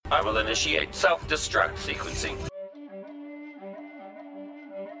I will initiate self-destruct sequencing.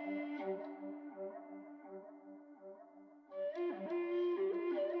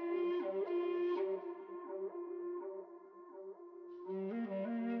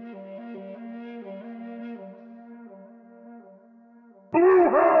 Blue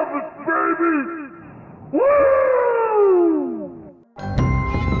Harvest, baby! Woo!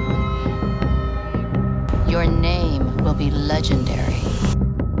 Your name will be legendary.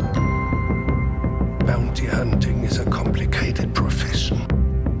 Bounty hunting is a complicated profession.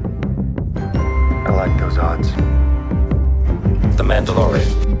 I like those odds. The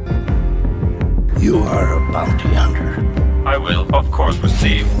Mandalorian. You are a bounty hunter. I will, of course,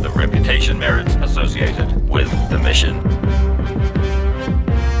 receive the reputation merits associated with the mission.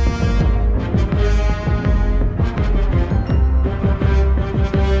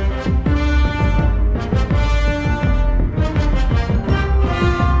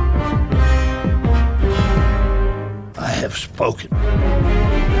 I have spoken.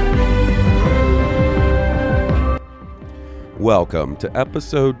 Welcome to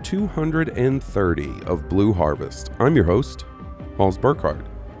episode 230 of Blue Harvest. I'm your host, Halls Burkhardt,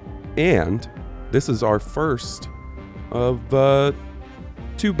 and this is our first of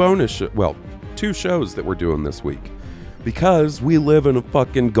two shows that we're doing this week, because we live in a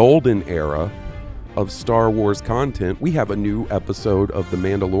fucking golden era of Star Wars content. We have a new episode of The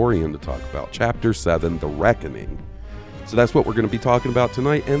Mandalorian to talk about, Chapter 7, The Reckoning. So that's what we're going to be talking about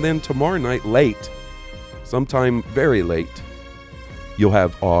tonight, and then tomorrow night, sometime very late, you'll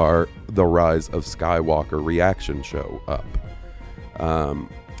have our The Rise of Skywalker reaction show up.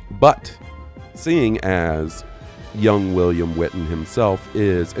 But seeing as young William Witten himself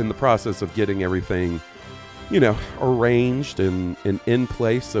is in the process of getting everything, arranged and in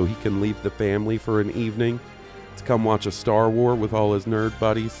place so he can leave the family for an evening to come watch a Star Wars with all his nerd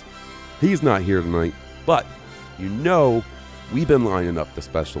buddies, he's not here tonight. But we've been lining up the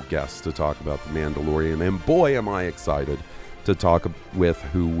special guests to talk about The Mandalorian, and boy am I excited to talk with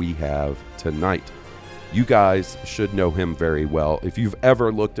who we have tonight. You guys should know him very well. If you've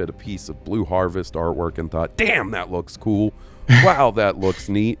ever looked at a piece of Blue Harvest artwork and thought, damn, that looks cool, wow, that looks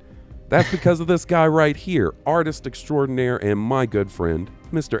neat, that's because of this guy right here, artist extraordinaire and my good friend,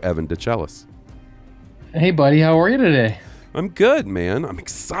 Mr. Evan DeChellis. Hey buddy, how are you today? I'm good, man. I'm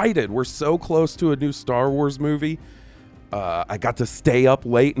excited. We're so close to a new Star Wars movie. I got to stay up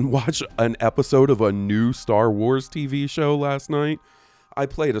late and watch an episode of a new Star Wars TV show last night. I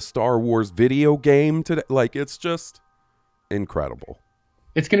played a Star Wars video game today. It's just incredible.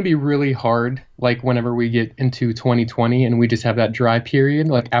 It's going to be really hard, whenever we get into 2020 and we just have that dry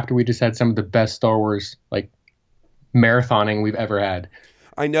period, after we just had some of the best Star Wars, marathoning we've ever had.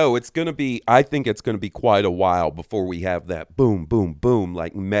 I know I think it's going to be quite a while before we have that boom, boom, boom,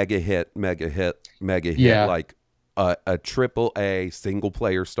 mega hit, yeah. A triple A single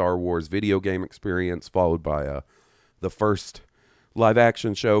player Star Wars video game experience, followed by the first live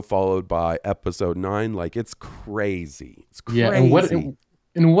action show, followed by episode 9. It's crazy. It's crazy. Yeah,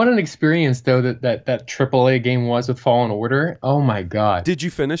 and what an experience though that triple A game was with Fallen Order. Oh my God. Did you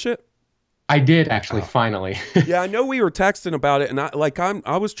finish it? I did actually, finally. Yeah, I know we were texting about it, and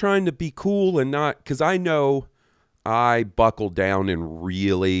I was trying to be cool and not, because I know I buckled down and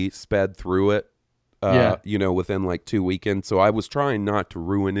really sped through it. Within 2 weekends. So I was trying not to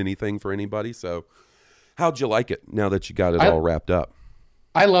ruin anything for anybody. So how'd you like it now that you got it all wrapped up?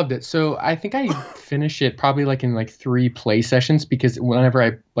 I loved it. So I think I finished it probably in 3 play sessions, because whenever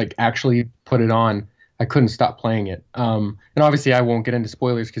I actually put it on, I couldn't stop playing it. And obviously I won't get into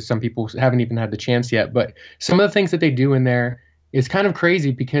spoilers because some people haven't even had the chance yet. But some of the things that they do in there is kind of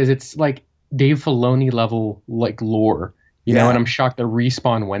crazy, because it's Dave Filoni level lore, you know, and I'm shocked that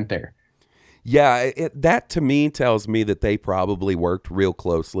Respawn went there. Yeah, that to me tells me that they probably worked real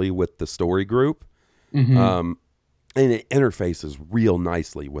closely with the story group. Mm-hmm. And it interfaces real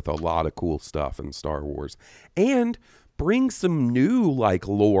nicely with a lot of cool stuff in Star Wars. And brings some new,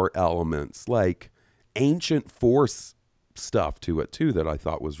 lore elements, ancient Force stuff to it, too, that I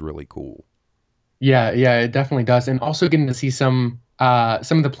thought was really cool. Yeah, it definitely does. And also getting to see some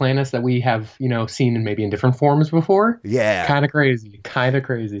of the planets that we have, seen in maybe in different forms before. Yeah. Kind of crazy.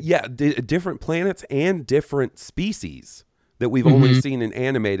 Yeah, different planets and different species that we've only seen in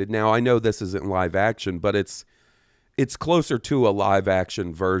animated. Now, I know this isn't live action, but it's closer to a live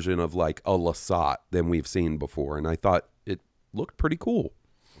action version of a Lasat than we've seen before. And I thought it looked pretty cool.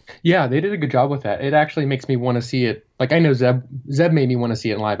 Yeah, they did a good job with that. It actually makes me want to see it. I know Zeb made me want to see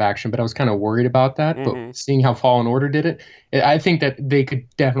it in live action, but I was kind of worried about that. Mm-hmm. But seeing how Fallen Order did it, I think that they could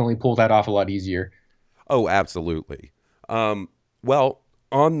definitely pull that off a lot easier. Oh, absolutely. Well,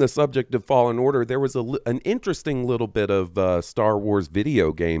 on the subject of Fallen Order, there was an interesting little bit of Star Wars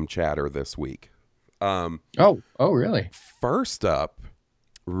video game chatter this week. Oh, really? First up,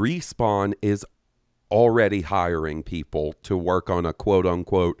 Respawn is already hiring people to work on a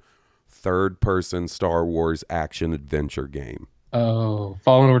quote-unquote third-person Star Wars action-adventure game. Oh,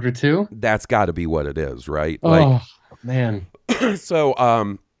 Fallen Order 2? That's got to be what it is, right? Oh, man. So,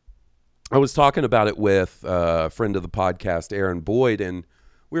 I was talking about it with a friend of the podcast, Aaron Boyd, and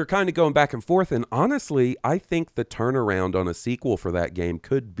we were kind of going back and forth. And honestly, I think the turnaround on a sequel for that game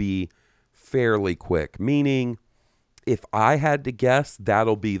could be fairly quick. Meaning, if I had to guess,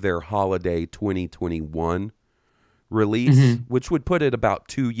 that'll be their holiday 2021 release, which would put it about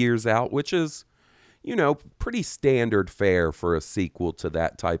 2 years out, which is, pretty standard fare for a sequel to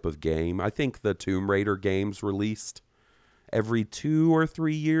that type of game. I think the Tomb Raider games released every 2 or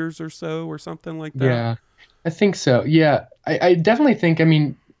 3 years or so or something like that. Yeah, I think so. Yeah, I definitely think,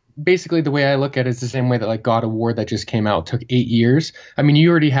 basically the way I look at it is the same way that like God of War that just came out took 8 years. You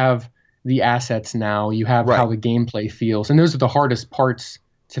already have the assets now. You have how the gameplay feels. And those are the hardest parts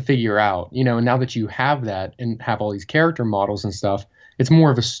to figure out. And now that you have that and have all these character models and stuff, it's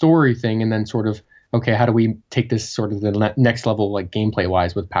more of a story thing. And then sort of, okay, how do we take this sort of the next level, like gameplay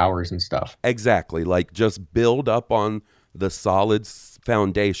wise with powers and stuff? Exactly. Like just build up on the solid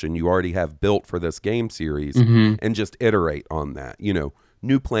foundation you already have built for this game series and just iterate on that.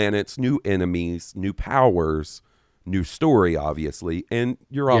 New planets, new enemies, new powers, new story, obviously, and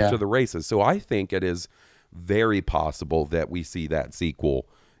you're off to the races. So I think it is very possible that we see that sequel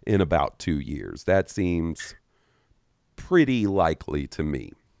in about 2 years. That seems pretty likely to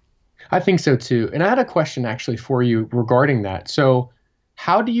me. I think so too. And I had a question actually for you regarding that. So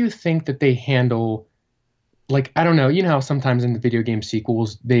how do you think that they handle, like, I don't know, how sometimes in the video game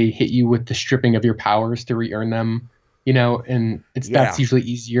sequels, they hit you with the stripping of your powers to re-earn them, and that's usually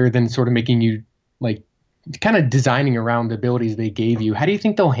easier than sort of making you, like, kind of designing around the abilities they gave you. How do you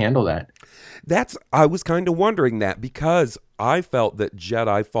think they'll handle that? I was kind of wondering that, because I felt that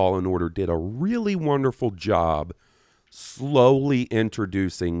Jedi Fallen Order did a really wonderful job slowly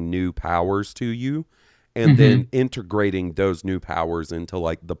introducing new powers to you and then integrating those new powers into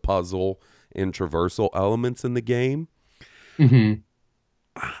like the puzzle and traversal elements in the game. The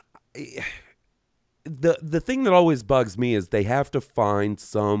thing that always bugs me is they have to find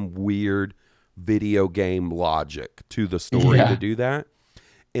some weird video game logic to the story to do that.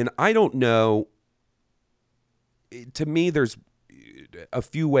 And I don't know. To me, there's a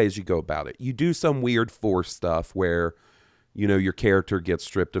few ways you go about it. You do some weird Force stuff where, your character gets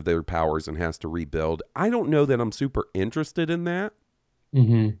stripped of their powers and has to rebuild. I don't know that I'm super interested in that.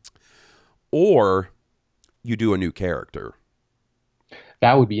 Or you do a new character.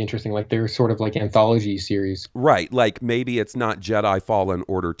 That would be interesting. Like they're sort of like anthology series. Right. Like maybe it's not Jedi Fallen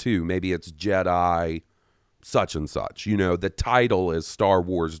Order 2. Maybe it's Jedi such and such. The title is Star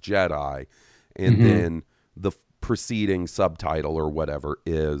Wars Jedi. And then the preceding subtitle or whatever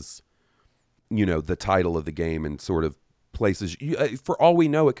is, the title of the game, and sort of places. For all we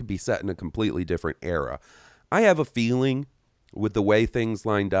know, it could be set in a completely different era. I have a feeling with the way things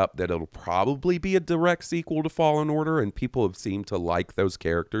lined up that it'll probably be a direct sequel to Fallen Order, and people have seemed to like those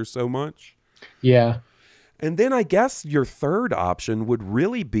characters so much. Yeah. And then I guess your third option would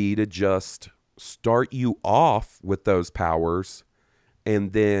really be to just start you off with those powers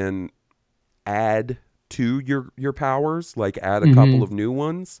and then add to your powers, like add a couple of new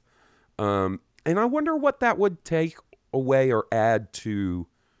ones. And I wonder what that would take away or add to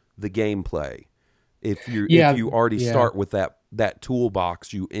the gameplay if you already start with that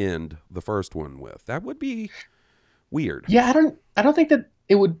toolbox you end the first one with. That would be weird. Yeah, I don't think that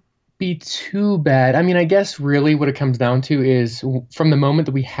it would be too bad. I guess really what it comes down to is from the moment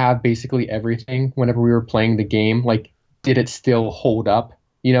that we have basically everything, whenever we were playing the game, like, did it still hold up?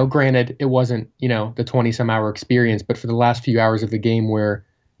 Granted, it wasn't, the 20 some hour experience, but for the last few hours of the game where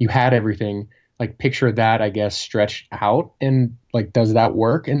you had everything, like, picture that, I guess, stretched out, and like, does that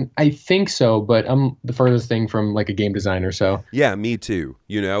work? And I think so, but I'm the furthest thing from like a game designer. So yeah, me too.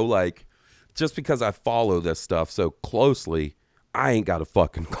 Like, just because I follow this stuff so closely, I ain't got a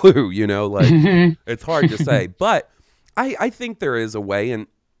fucking clue, like it's hard to say, but I think there is a way, and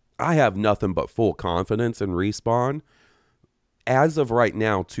I have nothing but full confidence in Respawn. As of right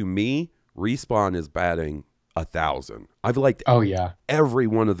now, to me, Respawn is batting 1,000. I've liked every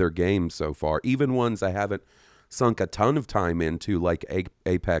one of their games so far, even ones I haven't sunk a ton of time into, like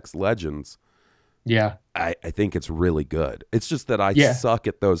Apex Legends. Yeah. I think it's really good. It's just that I suck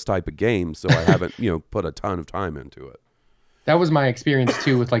at those type of games, so I haven't, put a ton of time into it. That was my experience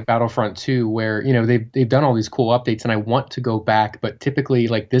too with like Battlefront 2, where they've done all these cool updates, and I want to go back, but typically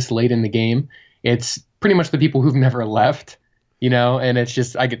like this late in the game, it's pretty much the people who've never left, and it's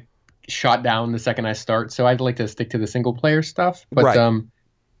just I get shot down the second I start. So I'd like to stick to the single player stuff. But Right.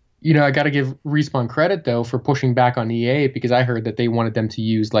 I got to give Respawn credit though for pushing back on EA, because I heard that they wanted them to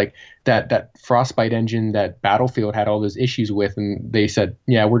use like that Frostbite engine that Battlefield had all those issues with, and they said,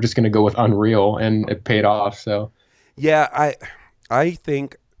 yeah, we're just going to go with Unreal, and it paid off. So Yeah, I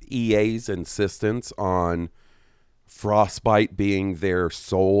think EA's insistence on Frostbite being their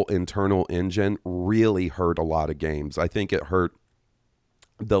sole internal engine really hurt a lot of games. I think it hurt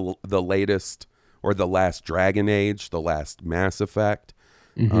the latest or the last Dragon Age, the last Mass Effect.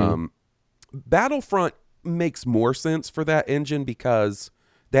 Battlefront makes more sense for that engine because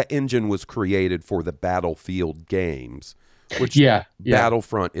that engine was created for the Battlefield games, which yeah.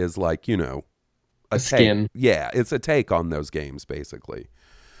 Battlefront is like, A skin. Yeah, it's a take on those games basically.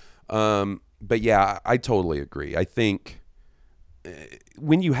 But yeah, I totally agree. I think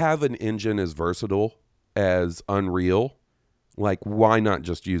when you have an engine as versatile as Unreal, like why not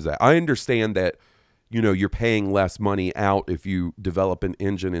just use that? I understand that you're paying less money out if you develop an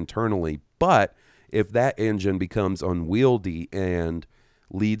engine internally, but if that engine becomes unwieldy and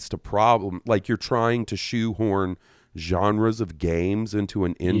leads to problem, like you're trying to shoehorn genres of games into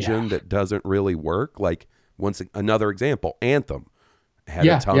an engine that doesn't really work. Like another example, Anthem had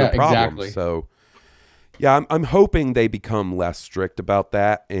a ton of problems. Exactly. So yeah, I'm hoping they become less strict about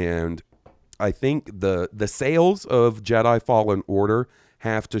that. And I think the sales of Jedi Fallen Order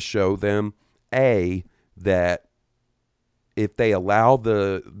have to show them that if they allow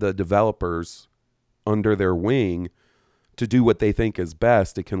the developers under their wing to do what they think is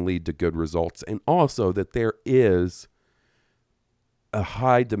best, it can lead to good results. And also that there is a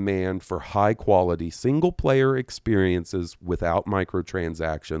high demand for high quality single player experiences without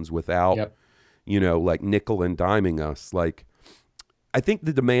microtransactions, without, like nickel and diming us. Like, I think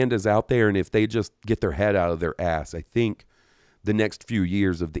the demand is out there. And if they just get their head out of their ass, I think the next few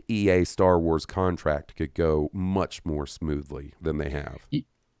years of the EA Star Wars contract could go much more smoothly than they have.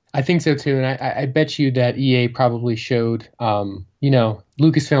 I think so too, and I bet you that EA probably showed,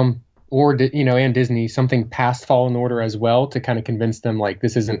 Lucasfilm and Disney something past Fallen Order as well to kind of convince them like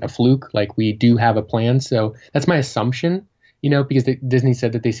this isn't a fluke, like we do have a plan. So that's my assumption, because Disney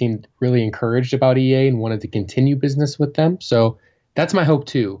said that they seemed really encouraged about EA and wanted to continue business with them. So that's my hope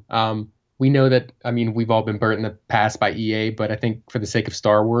too. We know that, we've all been burnt in the past by EA, but I think for the sake of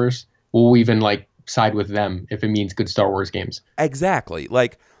Star Wars, we'll even like side with them if it means good Star Wars games. Exactly.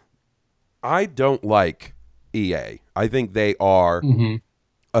 Like, I don't like EA. I think they are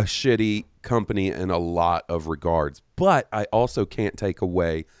a shitty company in a lot of regards, but I also can't take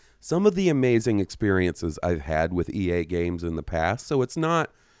away some of the amazing experiences I've had with EA games in the past. So it's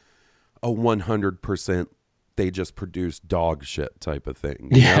not a 100% they just produce dog shit type of thing.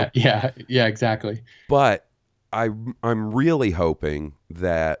 Yeah, exactly. But I'm really hoping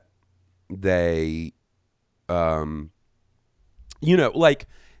that they, like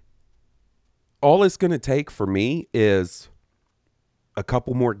all it's going to take for me is a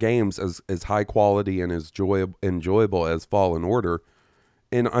couple more games as high quality and as enjoyable as Fallen Order,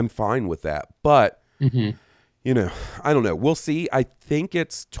 and I'm fine with that. But I don't know. We'll see. I think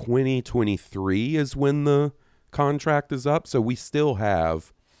it's 2023 is when the contract is up, so we still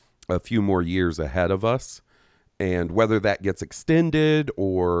have a few more years ahead of us, and whether that gets extended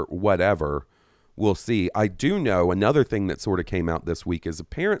or whatever, we'll see. I do know another thing that sort of came out this week is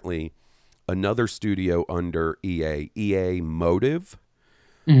apparently another studio under EA Motive,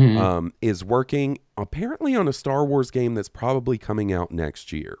 is working apparently on a Star Wars game that's probably coming out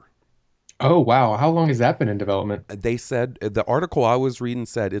next year. Oh, wow. How long has that been in development? They said, the article I was reading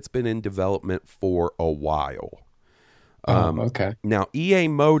said it's been in development for a while. Okay. Now, EA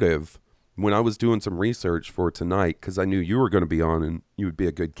Motive, when I was doing some research for tonight, because I knew you were going to be on and you would be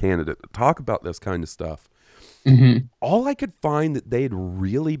a good candidate to talk about this kind of stuff, all I could find that they'd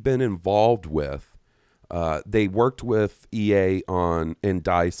really been involved with, they worked with EA and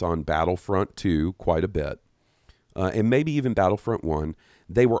DICE on Battlefront 2 quite a bit, and maybe even Battlefront 1.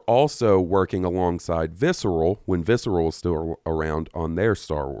 They were also working alongside Visceral, when Visceral was still around, on their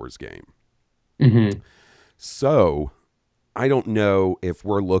Star Wars game. So I don't know if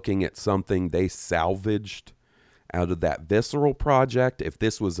we're looking at something they salvaged out of that Visceral project, if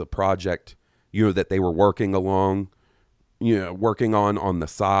this was a project, that they were working on the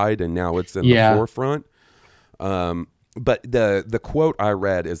side, and now it's in the forefront. But the quote I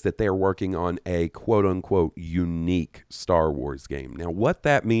read is that they're working on a quote unquote unique Star Wars game. Now, what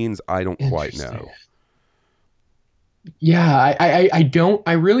that means, I don't quite know. Yeah,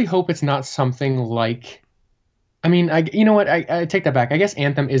 I really hope it's not something like, I mean, you know what? I take that back. I guess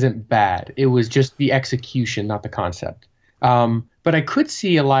Anthem isn't bad. It was just the execution, not the concept. But I could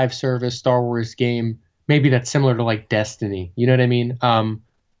see a live service Star Wars game, maybe that's similar to like Destiny. You know what I mean?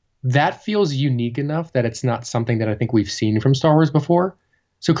 That feels unique enough that it's not something that I think we've seen from Star Wars before.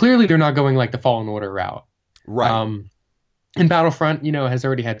 So clearly they're not going like the Fallen Order route. Right. And Battlefront, has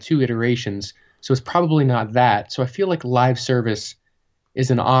already had two iterations, so it's probably not that. So I feel like live service is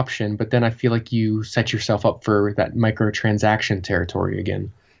an option, but then I feel like you set yourself up for that microtransaction territory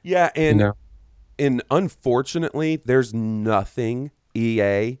again. Yeah, You know? and unfortunately, there's nothing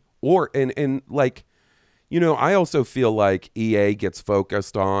EA or and like, I also feel like EA gets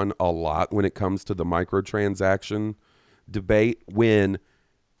focused on a lot when it comes to the microtransaction debate, when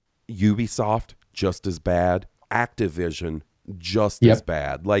Ubisoft just as bad, Activision just as Yep.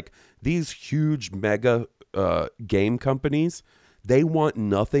 bad. Like these huge mega game companies, they want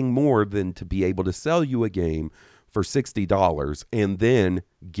nothing more than to be able to sell you a game for $60 and then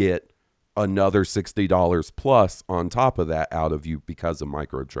get another $60 plus on top of that out of you because of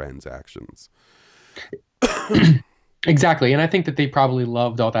microtransactions. Exactly. And I think that they probably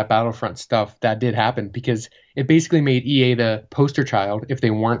loved all that Battlefront stuff that did happen because it basically made EA the poster child, if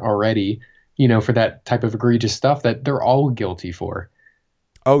they weren't already, for that type of egregious stuff that they're all guilty for.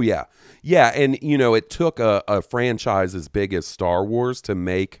 Oh yeah. Yeah, and it took a franchise as big as Star Wars to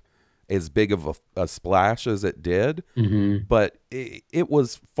make as big of a splash as it did, but it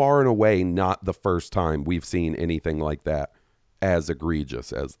was far and away not the first time we've seen anything like that as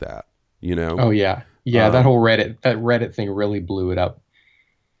egregious as that, Oh yeah. Yeah, that Reddit thing really blew it up.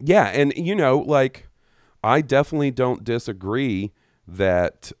 Yeah, and like I definitely don't disagree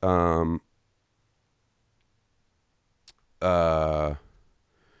that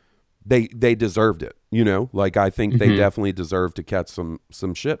they deserved it, like I think they definitely deserve to catch some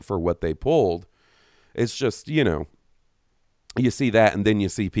shit for what they pulled. It's just, you see that and then you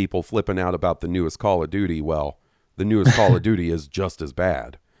see people flipping out about the newest Call of Duty. Well, the newest Call of Duty is just as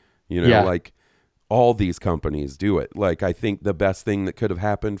bad, Yeah. like all these companies do it. Like I think the best thing that could have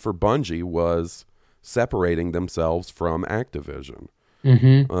happened for Bungie was separating themselves from Activision.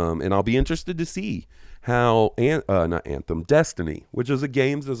 And I'll be interested to see how not Anthem, Destiny, which is a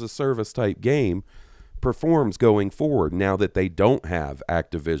games as a service type game, performs going forward now that they don't have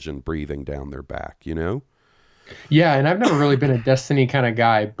Activision breathing down their back. Yeah, and I've never really been a Destiny kind of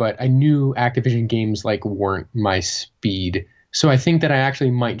guy, but I knew Activision games like weren't my speed. So I think that I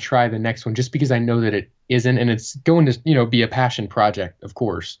actually might try the next one just because I know that it isn't, and it's going to, be a passion project, of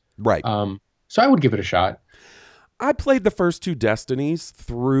course. Right. So I would give it a shot. I played the first two Destinies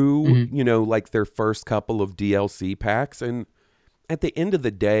through, like their first couple of DLC packs. And at the end of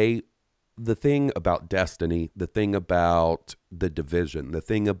the day, the thing about Destiny, the thing about The Division, the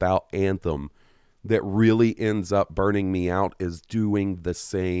thing about Anthem that really ends up burning me out is doing the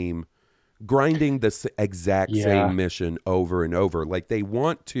same, grinding the exact same mission over and over. Like they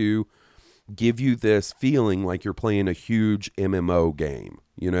want to give you this feeling like you're playing a huge MMO game,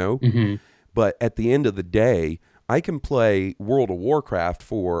 But at the end of the day, I can play World of Warcraft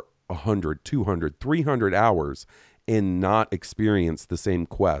for 100, 200, 300 hours and not experience the same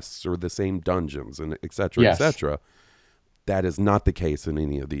quests or the same dungeons and et cetera, et cetera. That is not the case in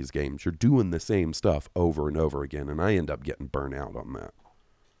any of these games. You're doing the same stuff over and over again, and I end up getting burnt out on that.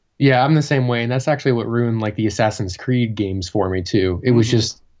 Yeah, I'm the same way, and that's actually what ruined like the Assassin's Creed games for me too. It was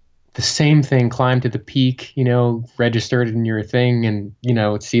just the same thing, climb to the peak, register it in your thing and,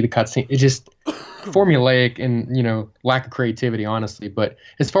 see the cutscene. It just formulaic and, lack of creativity, honestly. But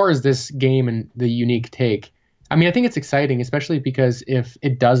as far as this game and the unique take, I mean, I think it's exciting, especially because if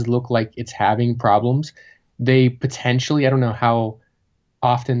it does look like it's having problems, they potentially, I don't know how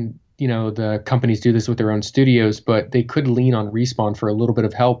often, the companies do this with their own studios, but they could lean on Respawn for a little bit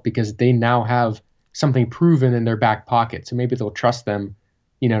of help because they now have something proven in their back pocket. So maybe they'll trust them,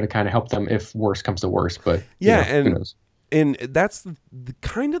 to kind of help them if worse comes to worse. But yeah, who knows? And that's the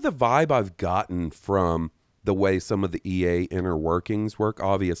kind of the vibe I've gotten from the way some of the EA inner workings work.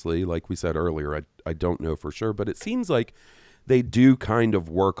 Obviously, like we said earlier, I don't know for sure, but it seems like they do kind of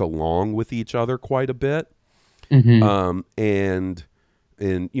work along with each other quite a bit. And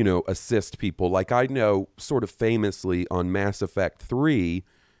assist people. Like I know sort of famously on Mass Effect 3,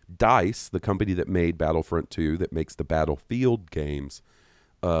 DICE, the company that made Battlefront 2, that makes the Battlefield games,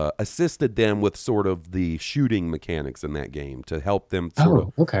 assisted them with sort of the shooting mechanics in that game to help them sort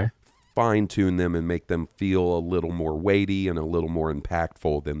of fine tune them and make them feel a little more weighty and a little more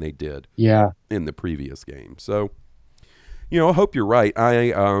impactful than they did in the previous game. So, I hope you're right.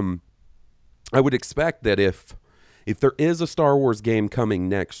 I would expect that if if there is a Star Wars game coming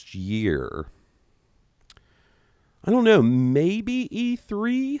next year, I don't know, maybe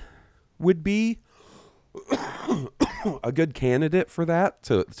E3 would be a good candidate for that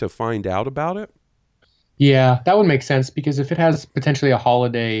to find out about it. Yeah, that would make sense because if it has potentially a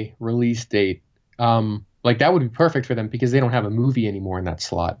holiday release date, like that would be perfect for them because they don't have a movie anymore in that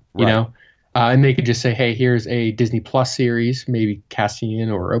slot, you Right. know? And they could just say, hey, here's a Disney Plus series, maybe Cassian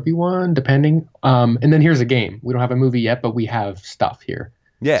or Obi-Wan, depending. And then here's a game. We don't have a movie yet, but we have stuff here.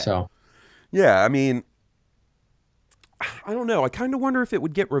 Yeah. So, Yeah, I mean, I don't know. I kind of wonder if it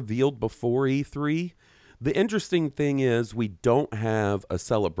would get revealed before E3. The interesting thing is we don't have a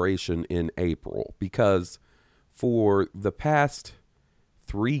celebration in April because for the past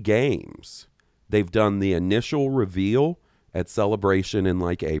 3 games, they've done the initial reveal at Celebration in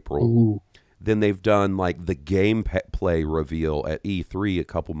like April. ooh. Then they've done like the gameplay reveal at E3 a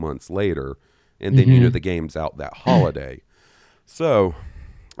couple months later. And then, the game's out that holiday. So,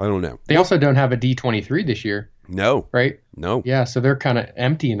 I don't know. They also don't have a D23 this year, No, right? no. Yeah, so they're kind of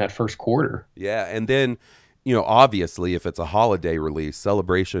empty in that first quarter. Yeah, and then, obviously, if it's a holiday release,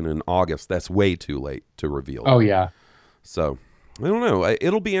 Celebration in August, that's way too late to reveal. Oh, yeah. So, I don't know.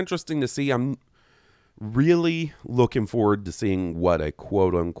 It'll be interesting to see. I'm really looking forward to seeing what a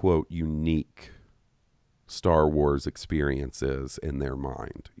quote-unquote unique Star Wars experience is in their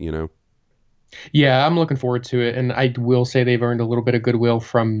mind, Yeah, I'm looking forward to it. And I will say they've earned a little bit of goodwill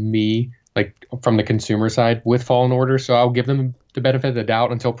from me, like from the consumer side with Fallen Order. So I'll give them the benefit of the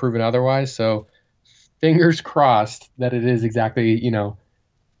doubt until proven otherwise. So fingers crossed that it is exactly,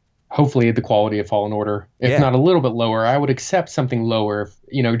 hopefully the quality of Fallen Order. If Yeah. not a little bit lower, I would accept something lower,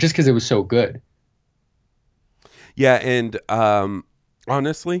 just because it was so good. Yeah, and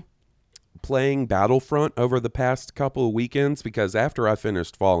honestly, playing Battlefront over the past couple of weekends, because after I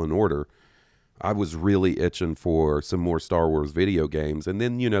finished Fallen Order, I was really itching for some more Star Wars video games. And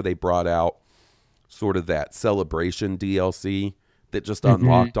then, they brought out sort of that Celebration DLC that just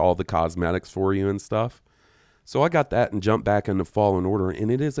unlocked all the cosmetics for you and stuff. So I got that and jumped back into Fallen Order,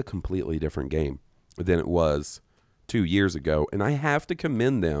 and it is a completely different game than it was 2 years ago. And I have to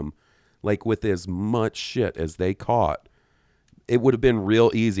commend them, like with as much shit as they caught. It would have been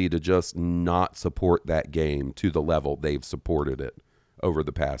real easy to just not support that game to the level they've supported it over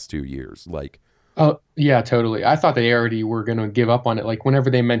the past 2 years. Like, Oh, yeah, totally. I thought they already were going to give up on it. Like whenever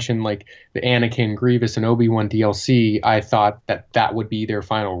they mentioned like the Anakin, Grievous, and Obi-Wan DLC, I thought that would be their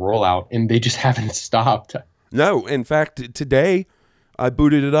final rollout, and they just haven't stopped. no, in fact, today I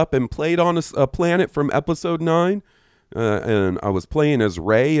booted it up and played on a planet from Episode 9. And I was playing as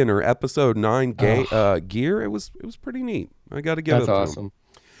Rey in her Episode 9 gear. It was pretty neat. I got to give That's it to 'em. awesome.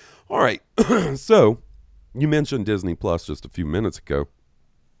 All right. So, you mentioned Disney Plus just a few minutes ago.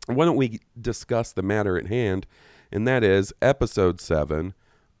 Why don't we discuss the matter at hand, and that is Episode 7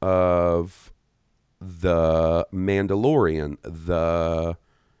 of The Mandalorian, The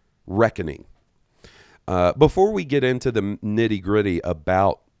Reckoning. Before we get into the nitty-gritty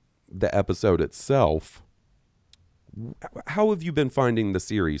about the episode itself, how have you been finding the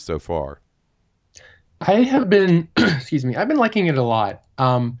series so far? I have been, excuse me, I've been liking it a lot.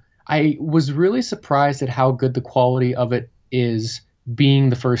 I was really surprised at how good the quality of it is being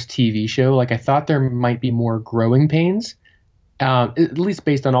the first TV show. Like I thought there might be more growing pains, at least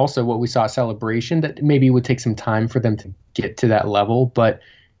based on also what we saw at Celebration, that maybe it would take some time for them to get to that level, but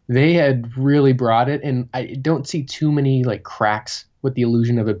they had really brought it. And I don't see too many like cracks with the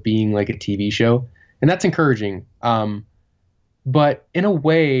illusion of it being like a TV show. And that's encouraging. But in a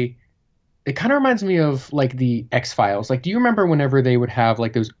way, it kind of reminds me of like the X-Files. Like, do you remember whenever they would have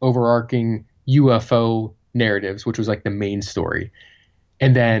like those overarching UFO narratives, which was like the main story,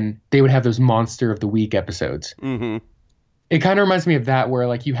 and then they would have those Monster of the Week episodes? Mm-hmm. It kind of reminds me of that, where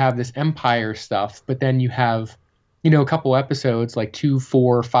like you have this Empire stuff, but then you have, a couple episodes like 2,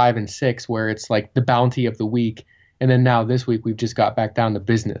 4, 5, and 6, where it's like the bounty of the week. And then now this week, we've just got back down to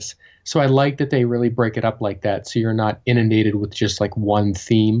business. So I like that they really break it up like that. So you're not inundated with just like one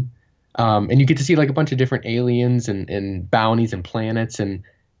theme. And you get to see like a bunch of different aliens and bounties and planets. And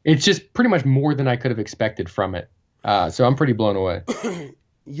it's just pretty much more than I could have expected from it. So I'm pretty blown away.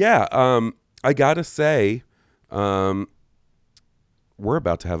 Yeah. I got to say, we're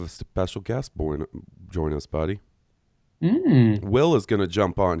about to have a special guest join us, buddy. Will is going to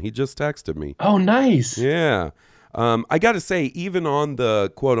jump on. He just texted me. Oh, nice. Yeah. I got to say, even on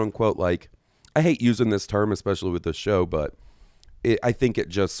the quote unquote, like, I hate using this term, especially with the show, but I think it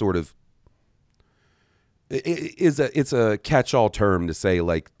just sort of it's a catch-all term to say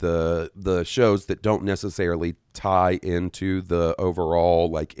like the shows that don't necessarily tie into the overall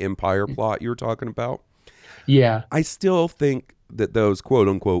like Empire plot you're talking about. Yeah. I still think that those quote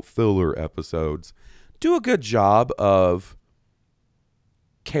unquote filler episodes do a good job of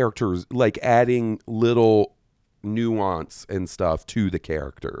characters, like adding little nuance and stuff to the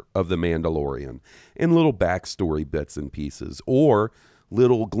character of the Mandalorian and little backstory bits and pieces, or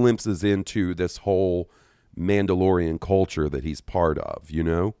little glimpses into this whole Mandalorian culture that he's part of, you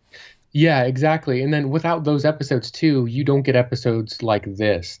know? Yeah, exactly. And then without those episodes too, you don't get episodes like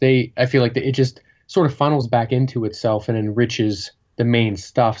this. I feel like it just sort of funnels back into itself and enriches the main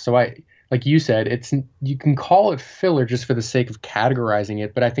stuff. So like you said, you can call it filler just for the sake of categorizing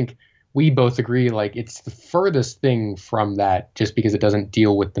it, but I think we both agree like it's the furthest thing from that, just because it doesn't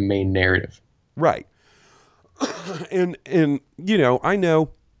deal with the main narrative. Right. and you know, I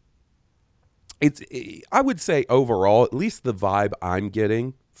know I would say overall, at least the vibe I'm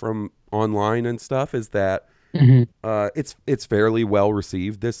getting from online and stuff is that it's fairly well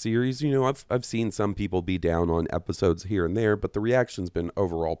received, this series. You know, I've seen some people be down on episodes here and there, but the reaction's been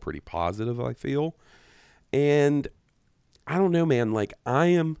overall pretty positive, I feel. And I don't know, man, like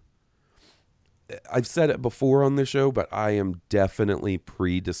I've said it before on the show, but I am definitely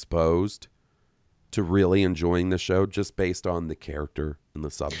predisposed to really enjoying the show just based on the character and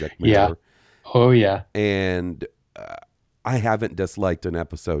the subject matter. Yeah. Oh yeah. And I haven't disliked an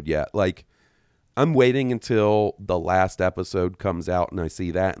episode yet. Like, I'm waiting until the last episode comes out and I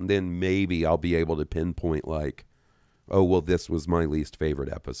see that, and then maybe I'll be able to pinpoint like, oh, well, this was my least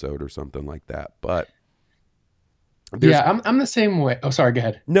favorite episode or something like that. But yeah, I'm the same way. Oh, sorry, go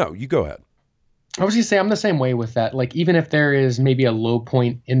ahead. No, you go ahead. I was going to say I'm the same way with that. Like, even if there is maybe a low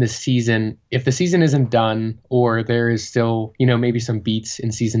point in the season, if the season isn't done or there is still, you know, maybe some beats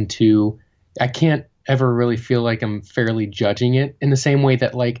in season 2, I can't ever really feel like I'm fairly judging it in the same way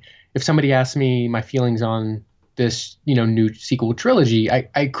that, like, if somebody asked me my feelings on this, you know, new sequel trilogy,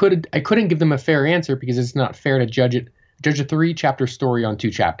 I couldn't give them a fair answer because it's not fair to judge a 3-chapter story on 2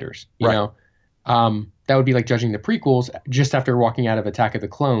 chapters, you know? That would be like judging the prequels just after walking out of Attack of the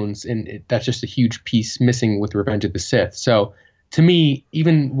Clones, and that's just a huge piece missing with Revenge of the Sith. So to me,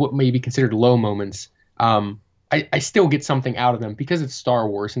 even what may be considered low moments, I still get something out of them because it's Star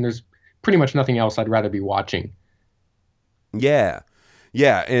Wars and there's pretty much nothing else I'd rather be watching. Yeah.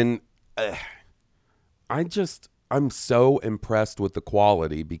 And I'm so impressed with the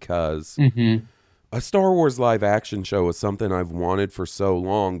quality because a Star Wars live action show is something I've wanted for so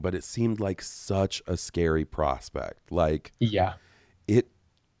long, but it seemed like such a scary prospect. Like, yeah, it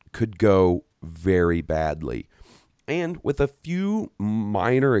could go very badly. And with a few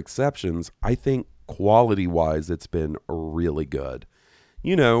minor exceptions, I think quality-wise, it's been really good.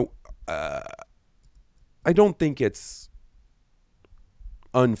 You know, I don't think it's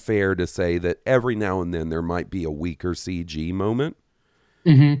unfair to say that every now and then there might be a weaker CG moment,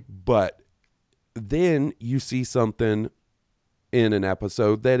 but then you see something in an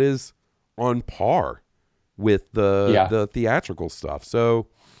episode that is on par with the theatrical stuff. So,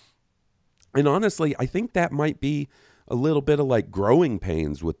 and honestly, I think that might be a little bit of like growing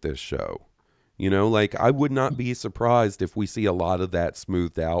pains with this show. You know, like I would not be surprised if we see a lot of that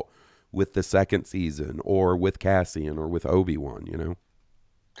smoothed out with the second season or with Cassian or with Obi-Wan, you know?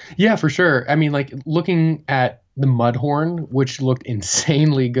 Yeah, for sure. I mean, like looking at the Mudhorn, which looked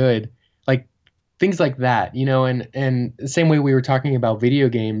insanely good, like things like that, you know, and the same way we were talking about video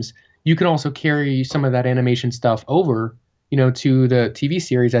games, you can also carry some of that animation stuff over, you know, to the TV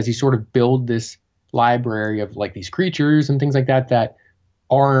series as you sort of build this library of like these creatures and things like that that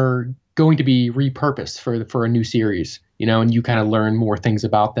are going to be repurposed for a new series, you know, and you kind of learn more things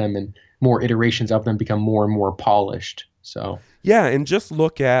about them and more iterations of them become more and more polished. So yeah, and just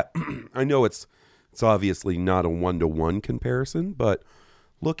look at, I know it's obviously not a 1-to-1 comparison, but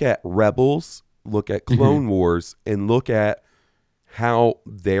look at Rebels, look at Clone Wars, and look at how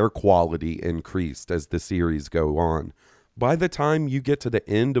their quality increased as the series go on. By the time you get to the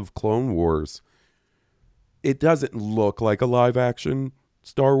end of Clone Wars, it doesn't look like a live action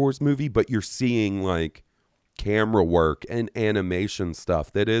Star Wars movie, but you're seeing like camera work and animation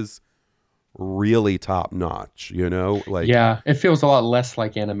stuff that is really top notch, you know? Like, yeah, it feels a lot less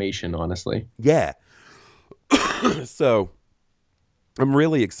like animation, honestly. Yeah. So I'm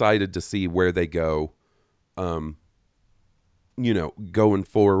really excited to see where they go, you know, going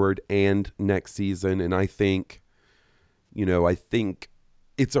forward and next season. And I think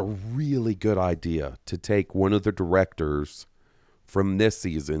it's a really good idea to take one of the directors from this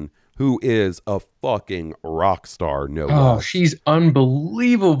season who is a fucking rock star, no less. Oh, she's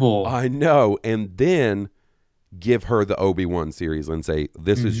unbelievable. I know. And then give her the Obi-Wan series and say,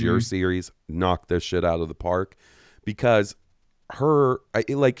 this is your series, knock this shit out of the park. Because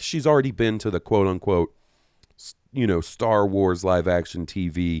she's already been to the quote unquote Star Wars live action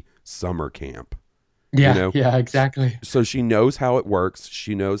TV summer camp. Yeah, yeah, exactly. So she knows how it works.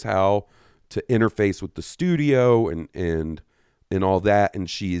 She knows how to interface with the studio and all that. And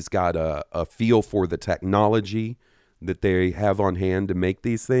she's got a feel for the technology that they have on hand to make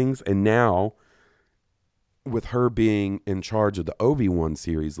these things. And now, with her being in charge of the Obi-Wan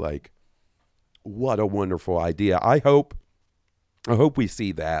series, like, what a wonderful idea. I hope we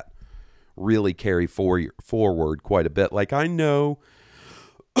see that really carry forward quite a bit. Like, I know,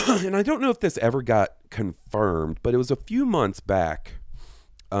 and I don't know if this ever got confirmed, but it was a few months back.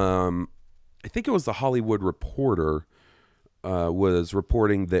 I think it was the Hollywood Reporter was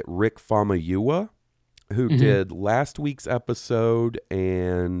reporting that Rick Famuyiwa, who did last week's episode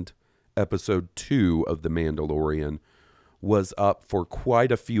and episode 2 of The Mandalorian, was up for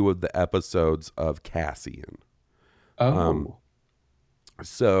quite a few of the episodes of Cassian.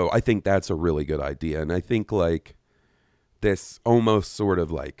 So I think that's a really good idea. And I think like this almost sort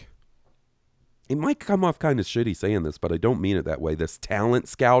of like, it might come off kind of shitty saying this, but I don't mean it that way. This talent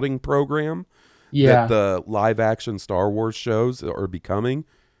scouting program that the live action Star Wars shows are becoming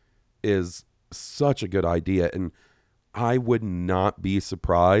is such a good idea. And I would not be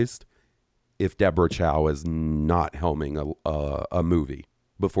surprised if Deborah Chow is not helming a movie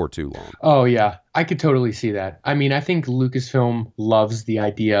before too long. Oh yeah, I could totally see that. I mean, I think Lucasfilm loves the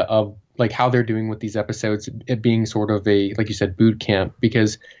idea of like how they're doing with these episodes, it being sort of a, like you said, boot camp,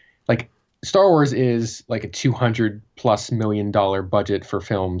 because like Star Wars is like a $200+ million budget for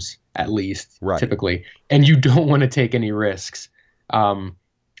films, at least, typically, and you don't want to take any risks. And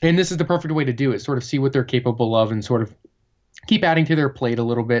this is the perfect way to do it. Sort of see what they're capable of and sort of keep adding to their plate a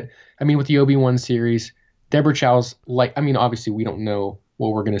little bit. I mean, with the Obi-Wan series, Deborah Chow's like, I mean, obviously we don't know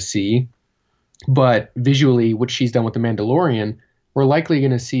what we're going to see, but visually what she's done with The Mandalorian, we're likely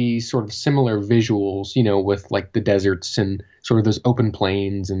going to see sort of similar visuals, with like the deserts and sort of those open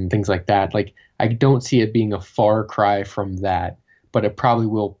plains and things like that. Like, I don't see it being a far cry from that, but it probably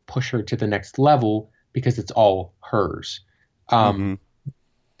will push her to the next level because it's all hers.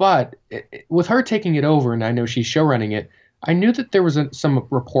 But with her taking it over, and I know she's showrunning it, I knew that there was some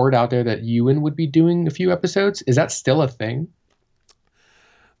report out there that Ewan would be doing a few episodes. Is that still a thing?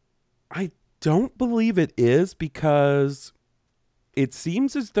 I don't believe it is, because it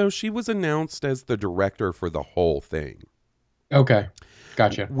seems as though she was announced as the director for the whole thing. Okay,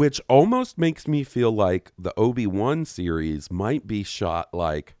 gotcha. Which almost makes me feel like the Obi-Wan series might be shot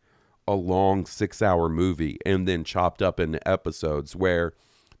like a long 6-hour movie and then chopped up into episodes, where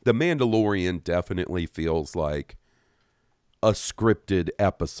The Mandalorian definitely feels like a scripted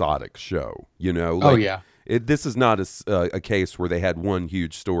episodic show, Oh yeah. This is not a case where they had one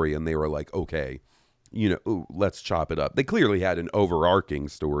huge story and they were like, okay, let's chop it up. They clearly had an overarching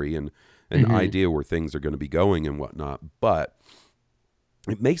story and an idea where things are going to be going and whatnot. But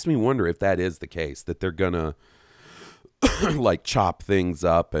it makes me wonder if that is the case, that they're going to like chop things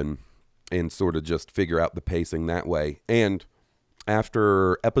up and sort of just figure out the pacing that way. And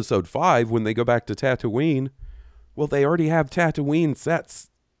after episode 5, when they go back to Tatooine, well, they already have Tatooine sets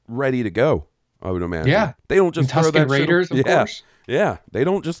ready to go, I would imagine. Yeah. They don't just throw that Raiders, shit. Of course. Yeah. They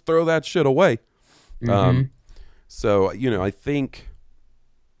don't just throw that shit away. So, I think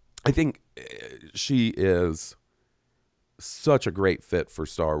she is such a great fit for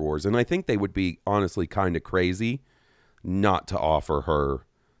Star Wars. And I think they would be honestly kind of crazy not to offer her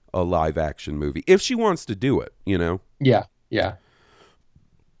a live action movie if she wants to do it, Yeah. Yeah.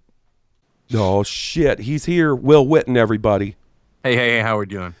 Oh, shit. He's here. Will Witten, everybody. Hey, how are we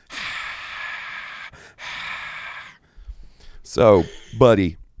doing? So,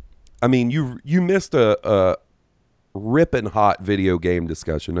 buddy, I mean, you missed a ripping hot video game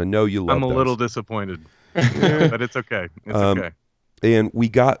discussion. I know you love I'm a little disappointed, but it's okay. It's okay. And we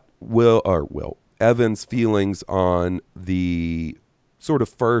got Will Evan's feelings on the sort of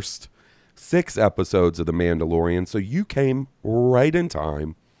first 6 episodes of The Mandalorian. So you came right in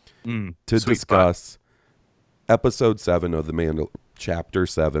time to discuss episode 7 of chapter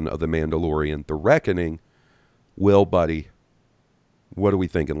 7 of The Mandalorian, The Reckoning. Will, buddy, what are we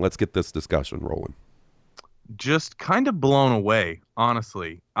thinking? Let's get this discussion rolling. Just kind of blown away,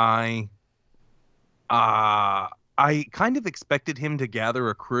 honestly. I kind of expected him to gather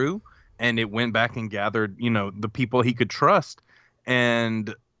a crew, and it went back and gathered, the people he could trust.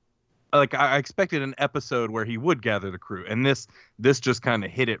 And like, I expected an episode where he would gather the crew, and this just kind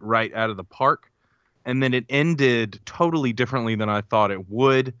of hit it right out of the park. And then it ended totally differently than I thought it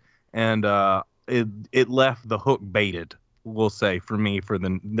would, and it left the hook baited, we'll say, for me for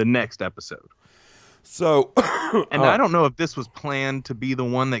the next episode. So, and I don't know if this was planned to be the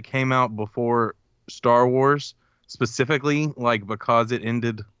one that came out before Star Wars, specifically, like because it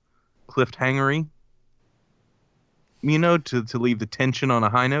ended cliffhangery. You know, to leave the tension on a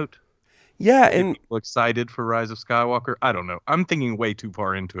high note. Yeah, Get and people excited for Rise of Skywalker. I don't know. I'm thinking way too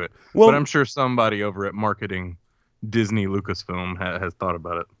far into it, well, but I'm sure somebody over at marketing Disney Lucasfilm has thought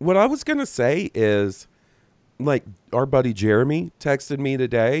about it. what I was gonna say is, like, our buddy Jeremy texted me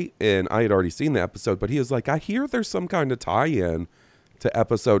today, and I had already seen the episode, but he was like, I hear there's some kind of tie-in to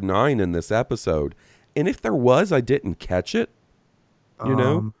episode 9 in this episode. And if there was, I didn't catch it. You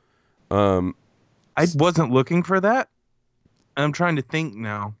know? I wasn't looking for that. I'm trying to think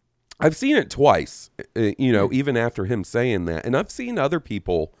now. I've seen it twice, you know, even after him saying that. And I've seen other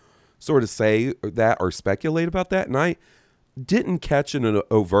people sort of say that or speculate about that. And I didn't catch an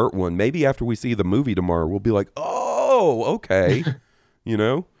overt one. Maybe after we see the movie tomorrow, we'll be like, oh, okay. You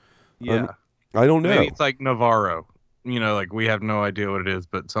know? Yeah. I don't know. Maybe it's like Navarro. You know, like we have no idea what it is,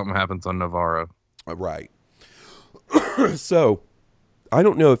 but something happens on Navarro. Right. So, I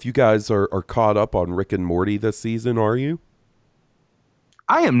don't know if you guys are caught up on Rick and Morty this season, are you?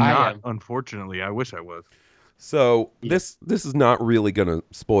 I am I not, am. unfortunately. I wish I was. So, this is not really going to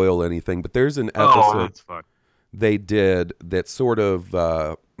spoil anything, but there's an Oh, episode that's fun. they did that sort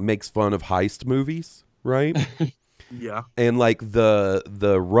of makes fun of heist movies, right? Yeah. And like the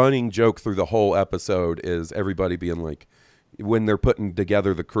running joke through the whole episode is everybody being like, when they're putting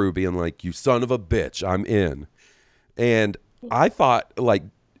together the crew, being like, "You son of a bitch, I'm in." And I thought, like,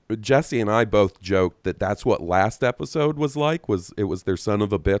 Jesse and I both joked that that's what last episode was like. It was their son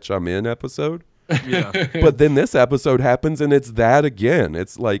of a bitch, I'm in episode. Yeah. But then this episode happens and it's that again.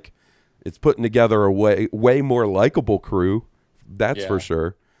 It's like it's putting together a way more likable crew. That's for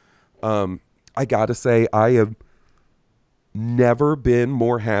sure. I gotta say, I have never been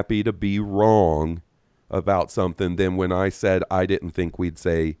more happy to be wrong about something than when I said I didn't think we'd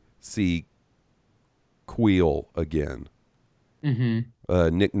see Queel again.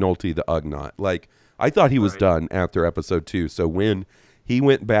 Mm-hmm. Nick Nolte, the Ugnaught. Like, I thought he was done after episode 2. So when he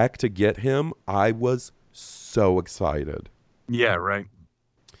went back to get him, I was so excited. Yeah, right.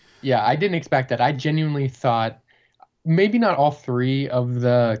 Yeah, I didn't expect that. I genuinely thought maybe not all 3 of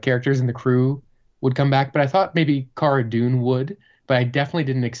the characters in the crew would come back, but I thought maybe Cara Dune would. But I definitely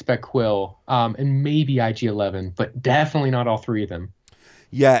didn't expect Quill, and maybe IG-11, but definitely not all 3 of them.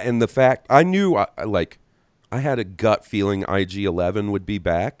 Yeah, and the fact I knew, I had a gut feeling IG-11 would be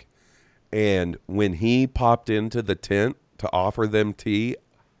back, and when he popped into the tent to offer them tea,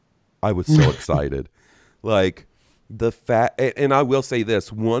 I was so excited. Like, the fact, and I will say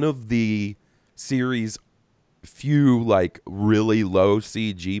this, one of the series' few, like, really low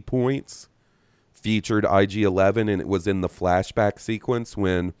CG points featured IG-11, and it was in the flashback sequence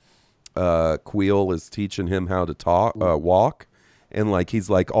when Queel is teaching him how to walk, and like he's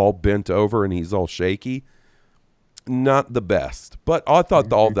like all bent over and he's all shaky. Not the best, but I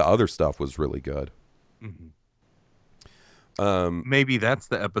thought all the other stuff was really good. Maybe that's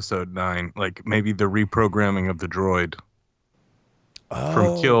the episode 9. Like maybe the reprogramming of the droid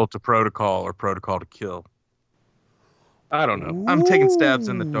from kill to protocol or protocol to kill. I don't know. I'm taking stabs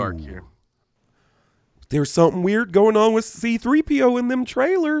in the dark here. There's something weird going on with C-3PO in them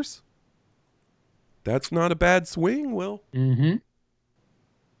trailers. That's not a bad swing, Will. Mm-hmm.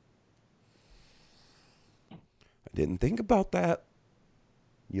 I didn't think about that.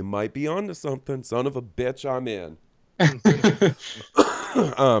 You might be onto something. Son of a bitch, I'm in.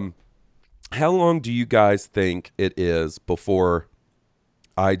 How long do you guys think it is before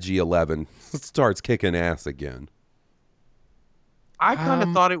IG-11 starts kicking ass again? I kind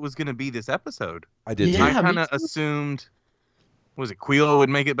of thought it was going to be this episode. I did. Yeah. I kind me of too. assumed, was it Queel would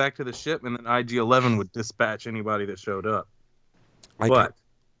make it back to the ship, and then IG-11 would dispatch anybody that showed up. But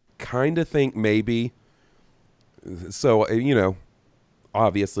kind of think maybe. So, you know,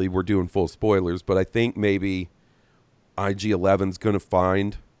 obviously we're doing full spoilers, but I think maybe IG-11's going to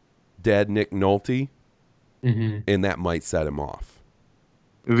find dead Nick Nolte, and that might set him off.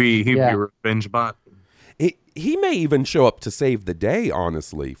 he'd be Yeah. a revenge bot. He may even show up to save the day,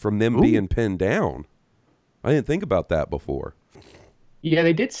 honestly, from them being pinned down. I didn't think about that before. Yeah,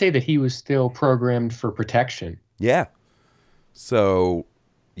 they did say that he was still programmed for protection. Yeah. So,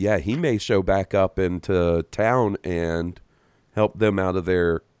 yeah, he may show back up into town and help them out of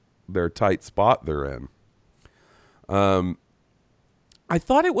their tight spot they're in. I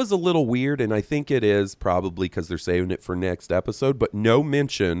thought it was a little weird, and I think it is probably because they're saving it for next episode, but no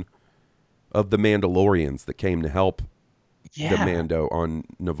mention of the Mandalorians that came to help the Mando on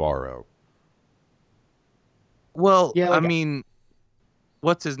Navarro. Well, Yeah, I like- mean,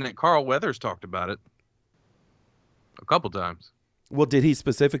 what's his name? Carl Weathers talked about it a couple times. Well, did he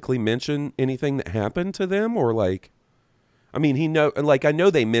specifically mention anything that happened to them, or like? I mean, I know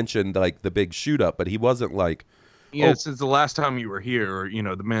they mentioned like the big shoot up, but he wasn't like, Yeah, since the last time you were here, or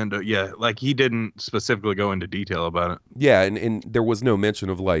the Mando. Yeah, like he didn't specifically go into detail about it. yeah, and there was no mention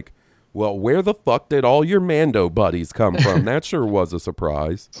of like, well, where the fuck did all your Mando buddies come from? That sure was a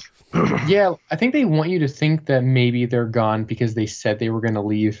surprise. Yeah, I think they want you to think that maybe they're gone because they said they were going to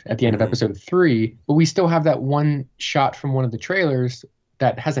leave at the end of episode 3, but we still have that one shot from one of the trailers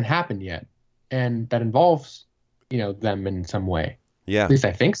that hasn't happened yet, and that involves, them in some way. Yeah. At least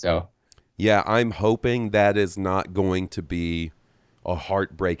I think so. Yeah, I'm hoping that is not going to be a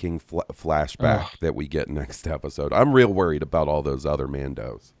heartbreaking flashback that we get next episode. I'm real worried about all those other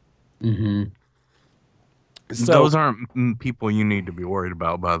Mandos. Mm-hmm. So, Those aren't people you need to be worried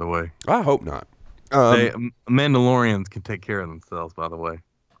about, by the way. I hope not. Mandalorians can take care of themselves, by the way.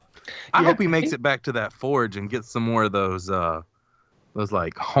 I hope he makes it back to that forge and gets some more of those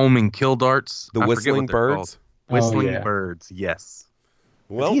like homing kill darts. The whistling birds? Whistling birds, yes.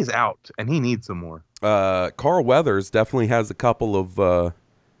 Well, he is out, and he needs some more. Carl Weathers definitely has a couple of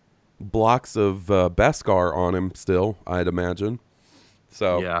blocks of Beskar on him still, I'd imagine.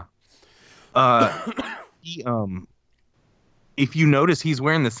 So yeah. He if you notice, he's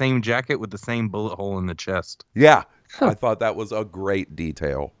wearing the same jacket with the same bullet hole in the chest. Yeah, I thought that was a great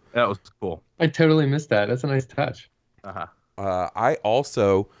detail. That was cool. I totally missed that. That's a nice touch. I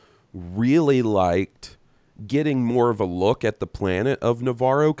also really liked getting more of a look at the planet of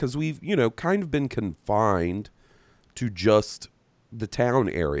Navarro, because we've, kind of been confined to just the town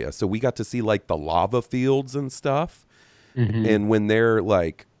area. So we got to see like the lava fields and stuff. Mm-hmm. And when they're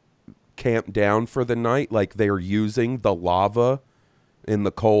like camped down for the night, like they're using the lava and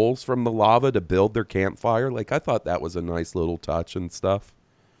the coals from the lava to build their campfire. Like I thought that was a nice little touch and stuff.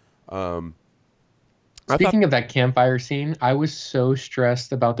 Speaking of that campfire scene, I was so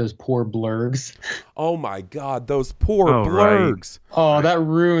stressed about those poor blurgs. Oh my God, those poor blurgs. Right. Oh, that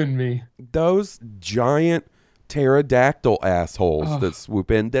ruined me. Those giant pterodactyl assholes that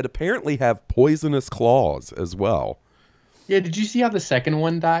swoop in that apparently have poisonous claws as well. Yeah, did you see how the second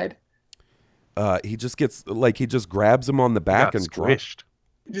one died? He just grabs him on the back and squished.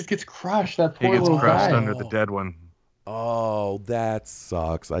 He just gets crushed, that poor little guy. He gets crushed guy. under the dead one. Oh, that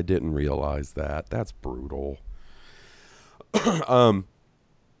sucks. I didn't realize that. That's brutal.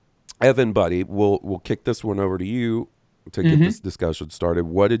 Evan, buddy, we'll kick this one over to you to get this discussion started.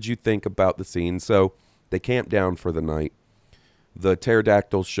 What did you think about the scene? So they camp down for the night. The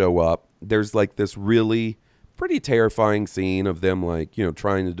pterodactyls show up. There's like this really pretty terrifying scene of them like,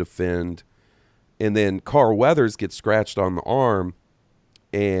 trying to defend. And then Carl Weathers gets scratched on the arm,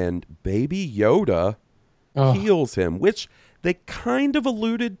 and Baby Yoda heals him, which they kind of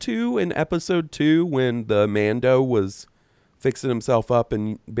alluded to in episode 2 when the Mando was fixing himself up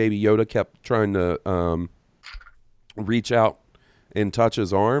and Baby Yoda kept trying to reach out and touch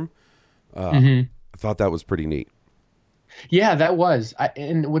his arm. I thought that was pretty neat. Yeah, that was.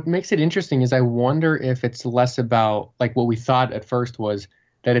 And what makes it interesting is I wonder if it's less about like what we thought at first was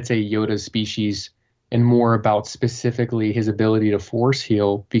that it's a Yoda species and more about specifically his ability to force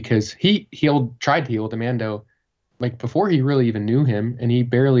heal, because he tried to heal the Mando like before he really even knew him, and he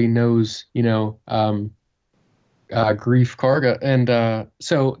barely knows, Greef Karga. And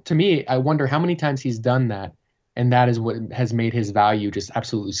so to me, I wonder how many times he's done that, and that is what has made his value just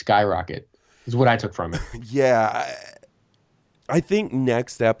absolutely skyrocket, is what I took from it. Yeah, I think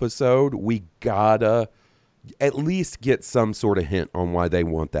next episode we gotta at least get some sort of hint on why they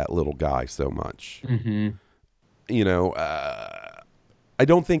want that little guy so much. Mm-hmm. I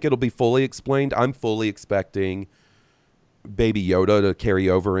don't think it'll be fully explained. I'm fully expecting Baby Yoda to carry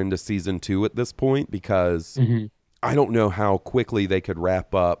over into season 2 at this point, because I don't know how quickly they could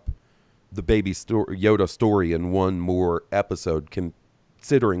wrap up the Baby Yoda story in one more episode,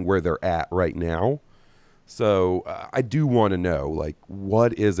 considering where they're at right now. So I do want to know, like,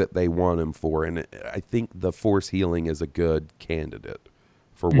 what is it they want him for? And I think the Force healing is a good candidate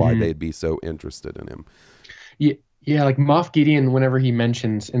for why they'd be so interested in him. Yeah, like Moff Gideon, whenever he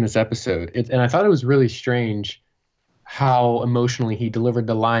mentions in this episode, and I thought it was really strange how emotionally he delivered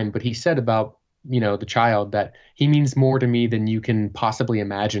the line, but he said about, the child that he means more to me than you can possibly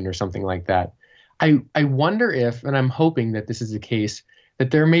imagine, or something like that. I wonder if, and I'm hoping that this is the case, that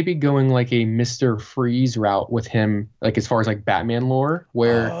they're maybe going like a Mr. Freeze route with him, like as far as like Batman lore,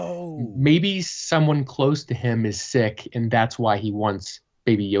 where maybe someone close to him is sick and that's why he wants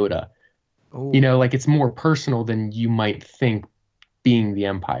Baby Yoda. Oh. Like it's more personal than you might think, being the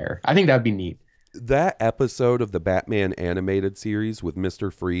Empire. I think that'd be neat. That episode of the Batman animated series with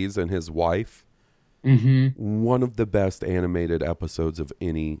Mr. Freeze and his wife Mm-hmm. One of the best animated episodes of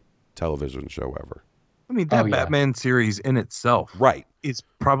any television show ever. I mean, that Oh, yeah. Batman series in itself Right. is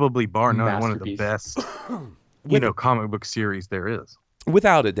probably bar none one of the Masterpiece. best, comic book series there is.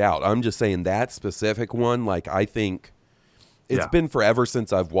 Without a doubt. I'm just saying that specific one, like, I think it's Yeah. been forever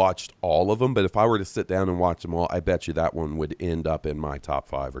since I've watched all of them, but if I were to sit down and watch them all, I bet you that one would end up in my top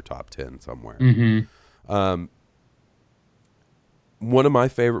 5 or top 10 somewhere. Mm-hmm. One of my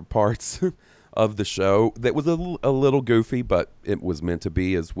favorite parts of the show that was a little goofy, but it was meant to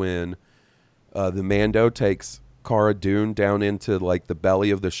be, is when the Mando takes Cara Dune down into like the belly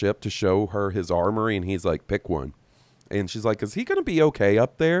of the ship to show her his armory, and he's like, pick one. And she's like, is he going to be okay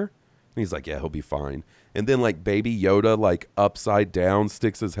up there? And he's like, yeah, he'll be fine. And then like baby Yoda, like upside down,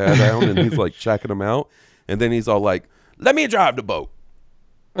 sticks his head out and he's like checking him out. And then he's all like, let me drive the boat.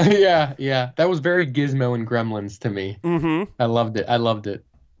 Yeah. That was very Gizmo and Gremlins to me. Mm-hmm. I loved it.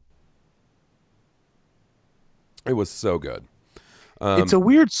 It was so good. It's a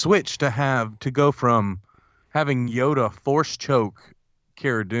weird switch to go from having Yoda force choke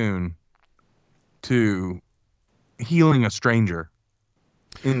Cara Dune to healing a stranger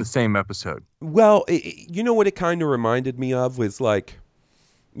in the same episode. Well, you know what it kind of reminded me of was like,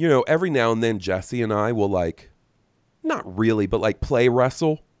 you know, every now and then Jesse and I will like, not really, but like play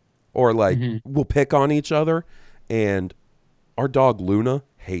wrestle or like we'll pick on each other. And our dog Luna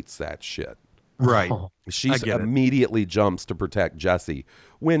hates that shit. Right. Oh, She I get it. immediately jumps to protect Jesse.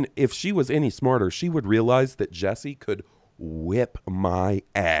 When if she was any smarter, she would realize that Jesse could whip my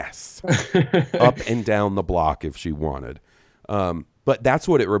ass up and down the block if she wanted. But that's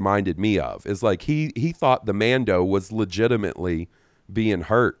what it reminded me of. Is like he thought the Mando was legitimately being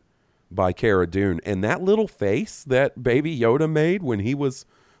hurt by Cara Dune, and that little face that Baby Yoda made when he was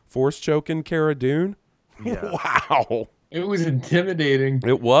force choking Cara Dune. Yeah. Wow, It was intimidating.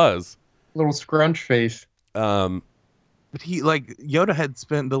 it was. Little scrunch face. But Yoda had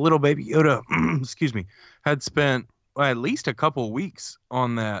spent, the little baby Yoda, excuse me, had spent at least a couple weeks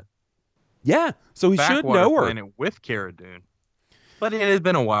on that Yeah, so he should backwater know her. planet with Cara Dune. But it had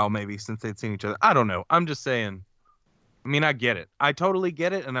been a while maybe since they'd seen each other. I don't know. I'm just saying. I mean, I get it. I totally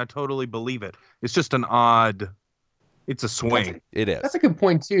get it, and I totally believe it. It's just it's a swing. It is. That's a good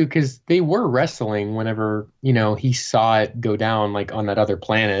point too, because they were wrestling whenever he saw it go down like on that other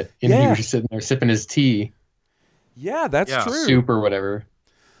planet, and he Yeah. was just sitting there sipping his tea, Yeah, that's Yeah. true. soup or whatever.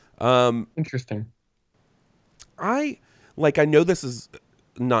 Um, Interesting. I know this is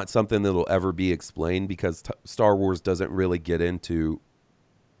not something that'll ever be explained because Star Wars doesn't really get into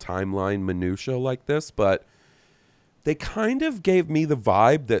timeline minutia like this, but they kind of gave me the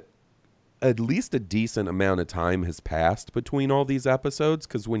vibe that at least a decent amount of time has passed between all these episodes,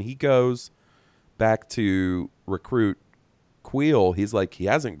 because when he goes back to recruit Queel, he's like, he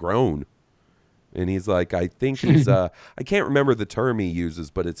hasn't grown. And he's like, I think he's, I can't remember the term he uses,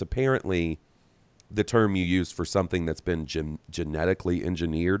 but it's apparently the term you use for something that's been genetically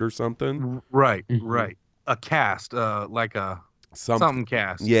engineered or something. Right, Mhm. right. A cast, like a something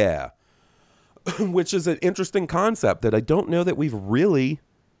cast. Yeah. Which is an interesting concept that I don't know that we've really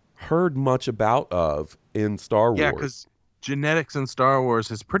heard much about of in Star Wars. Yeah, because genetics in Star Wars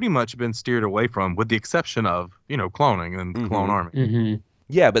has pretty much been steered away from, with the exception of, cloning and the Clone Army. Mm-hmm.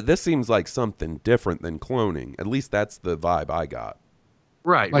 Yeah, but this seems like something different than cloning. At least that's the vibe I got.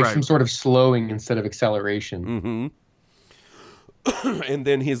 Right, Like right. some sort of slowing instead of acceleration. Mm-hmm. And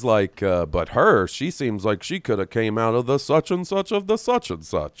then he's like, but her, she seems like she could have came out of the such and such of the such and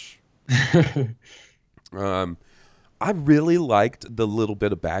such. I really liked the little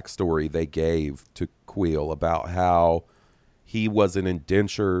bit of backstory they gave to Queel about how he was an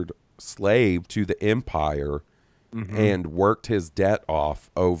indentured slave to the Empire and worked his debt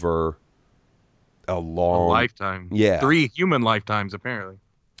off over a A long lifetime. Yeah. 3 human lifetimes, apparently.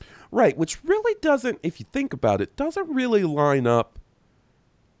 Right, which really doesn't, if you think about it, doesn't really line up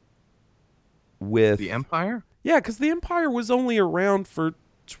with The Empire? Yeah, because the Empire was only around for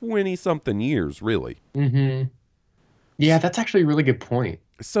 20-something years, really. Mm-hmm. Yeah, that's actually a really good point.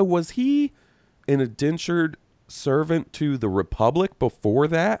 So was he an indentured servant to the Republic before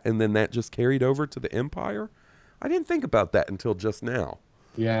that, and then that just carried over to the Empire? I didn't think about that until just now.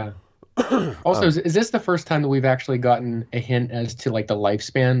 Yeah. Also, is this the first time that we've actually gotten a hint as to like the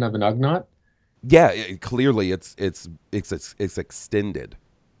lifespan of an Ugnaught? Yeah, clearly it's extended.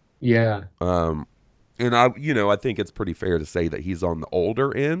 Yeah. And I think it's pretty fair to say that he's on the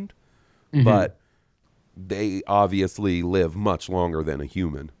older end, Mhm. but they obviously live much longer than a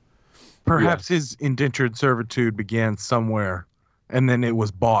human. Perhaps his indentured servitude began somewhere, and then it was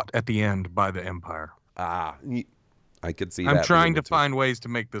bought at the end by the Empire. I could see I'm that. trying being to find ways to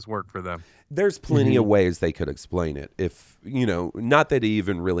make this work for them. There's plenty of ways they could explain it. If, not that he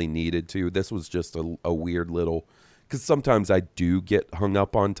even really needed to. This was just a weird little, because sometimes I do get hung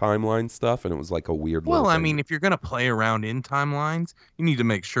up on timeline stuff, and it was like a weird little Well, I thing. mean, if you're going to play around in timelines, you need to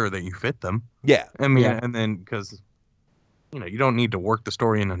make sure that you fit them. Yeah. I mean, Yeah. and then because, you don't need to work the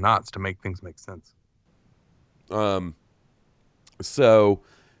story into knots to make things make sense. So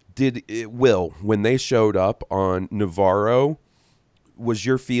Will, when they showed up on Navarro, was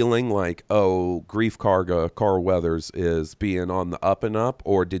your feeling like, oh, Grief Karga, Carl Weathers is being on the up and up,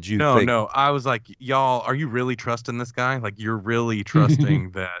 or did you think... No, I was like, y'all, are you really trusting this guy? Like, you're really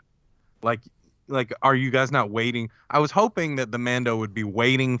trusting that, like, are you guys not waiting? I was hoping that the Mando would be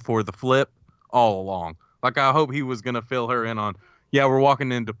waiting for the flip all along. Like, I hope he was going to fill her in on, yeah, we're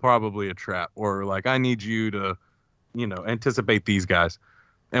walking into probably a trap, or like, I need you to, anticipate these guys.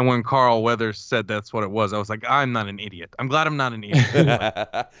 And when Carl Weathers said that's what it was, I was like, I'm not an idiot. I'm glad I'm not an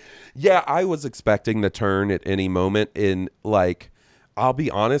idiot. Yeah, I was expecting the turn at any moment. In, like, I'll be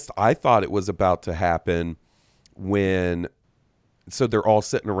honest, I thought it was about to happen when, so they're all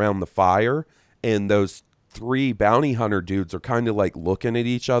sitting around the fire, and those 3 bounty hunter dudes are kind of like looking at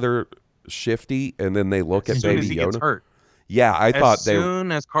each other shifty, and then they look As at soon Baby as he Yoda. gets hurt. Yeah, I thought As they...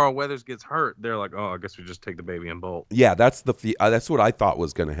 soon as Carl Weathers gets hurt, they're like, oh, I guess we just take the baby and bolt. Yeah, that's that's what I thought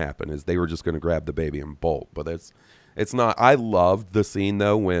was going to happen, is they were just going to grab the baby and bolt. But it's not. I loved the scene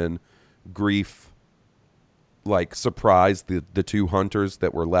though when Grief like surprised the 2 hunters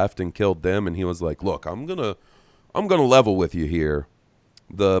that were left and killed them, and he was like, "Look, I'm gonna level with you here.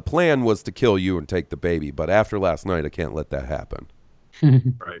 The plan was to kill you and take the baby, but after last night, I can't let that happen."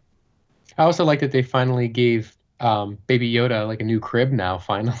 Right. I also like that they finally gave Baby Yoda like a new crib now.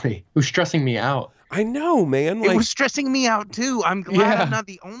 Finally, it was stressing me out. I know, man. Like, It was stressing me out too. I'm glad Yeah. I'm not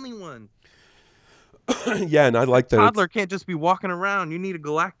the only one. yeah, and I like that. Toddler can't just be walking around. You need a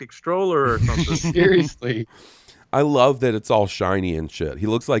galactic stroller or something. Seriously. I love that it's all shiny and shit. He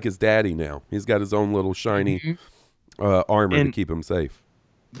looks like his daddy now. He's got his own little shiny armor to And- keep him safe.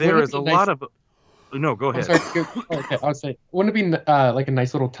 There Wouldn't is it a be lot nice- of. No, go I'm ahead. sorry. Okay, I was saying, wouldn't it be like a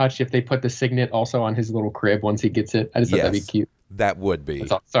nice little touch if they put the signet also on his little crib once he gets it? I just thought that'd be Yes. cute. That would be.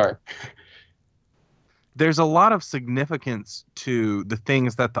 That's all. Sorry. There's a lot of significance to the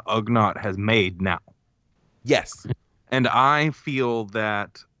things that the Ugnaught has made now. Yes. And I feel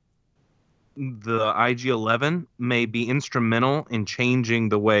that the IG-11 may be instrumental in changing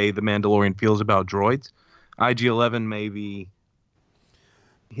the way the Mandalorian feels about droids. IG-11 may be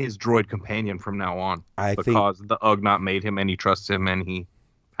his droid companion from now on, I think because the Ugnaught made him and he trusts him and he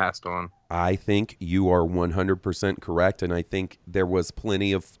passed on. I think you are 100% correct, and I think there was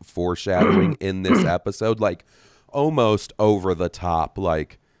plenty of foreshadowing in this episode, like almost over the top,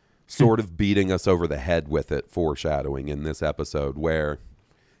 like sort of beating us over the head with it, foreshadowing in this episode where,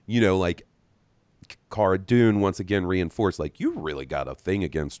 like Cara Dune once again reinforced, like, you really got a thing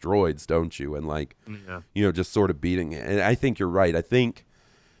against droids, don't you? And like, Yeah. just sort of beating it. And I think you're right. I think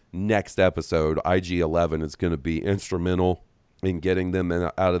next episode, IG-11 is going to be instrumental in getting them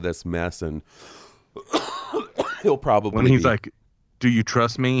out of this mess, and he'll probably When he's be, like, do you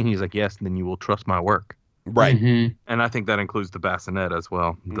trust me? And he's like, yes, then you will trust my work. right. Mhm. And I think that includes the bassinet as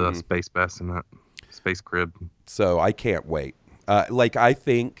well, the space bassinet, space crib. So I can't wait. I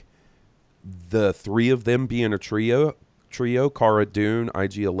think the 3 of them being a trio, Cara Dune,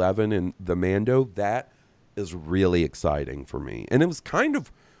 IG-11, and the Mando, that is really exciting for me. And it was kind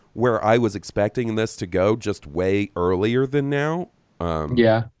of where I was expecting this to go, just way earlier than now.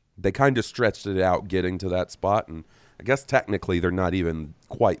 Yeah. They kind of stretched it out getting to that spot, and I guess technically they're not even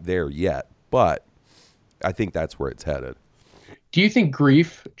quite there yet, but I think that's where it's headed. Do you think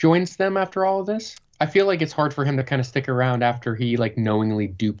Grief joins them after all of this? I feel like it's hard for him to kind of stick around after he like knowingly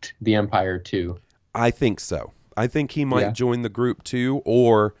duped the Empire too. I think so. I think he might Yeah. join the group too,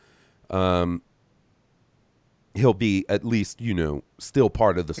 or he'll be at least, still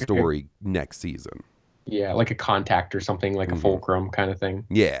part of the story next season. Yeah, like a contact or something, like a fulcrum kind of thing.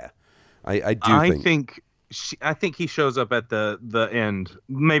 Yeah. I do I think. think he shows up at the end,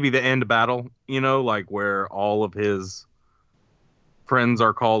 maybe the end battle, like where all of his friends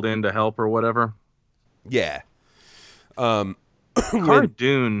are called in to help or whatever. Yeah. Cara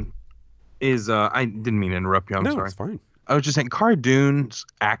Dune is I didn't mean to interrupt you. I'm no, sorry. it's fine. I was just saying Cara Dune's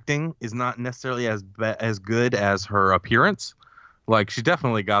acting is not necessarily as good as her appearance. Like, she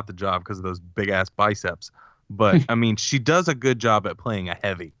definitely got the job because of those big ass biceps. But I mean, she does a good job at playing a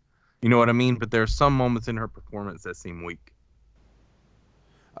heavy. You know what I mean? But there are some moments in her performance that seem weak.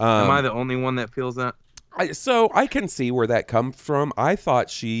 Am I the only one that feels that? So I can see where that comes from. I thought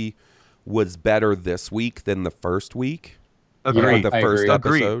she was better this week than the first week. Agreed. Or the first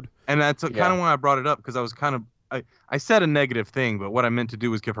Agreed. episode. And that's kind of why I brought it up, because I was kind of I said a negative thing, but what I meant to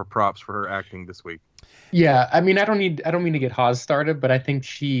do was give her props for her acting this week. Yeah, I mean, I don't mean to get Hawes started, but I think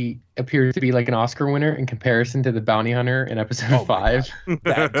she appears to be like an Oscar winner in comparison to the bounty hunter in episode 5.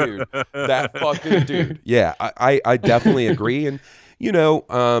 That dude, that fucking dude. Yeah, I definitely agree. And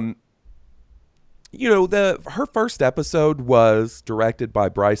her first episode was directed by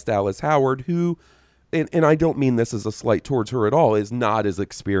Bryce Dallas Howard, who, and I don't mean this as a slight towards her at all, is not as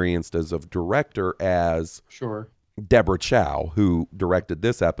experienced as a director as Deborah Chow, who directed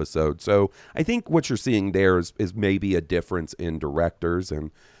this episode. So I think what you're seeing there is maybe a difference in directors,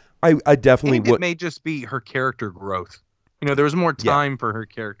 and I definitely would. It may just be her character growth. There was more time for her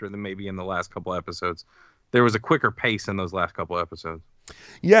character than maybe in the last couple episodes. There was a quicker pace in those last couple episodes.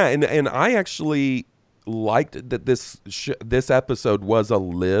 Yeah, and I actually liked that this episode was a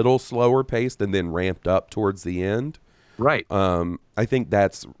little slower paced and then ramped up towards the end. Right. I think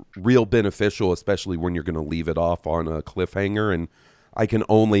that's real beneficial, especially when you're going to leave it off on a cliffhanger. And I can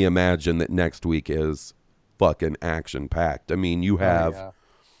only imagine that next week is fucking action packed. I mean, you have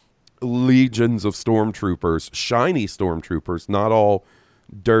legions of stormtroopers, shiny stormtroopers, not all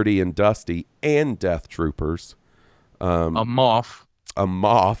dirty and dusty, and death troopers. A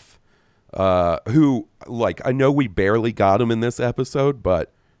Moff, who, like, I know we barely got him in this episode,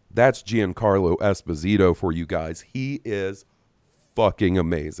 but that's Giancarlo Esposito for you guys. He is fucking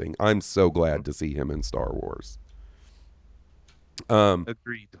amazing. I'm so glad to see him in Star Wars.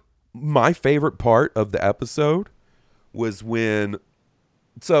 Agreed. My favorite part of the episode was when,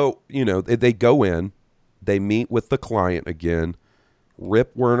 they go in, they meet with the client again,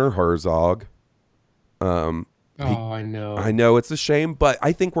 Rip Werner Herzog. I know. I know it's a shame, but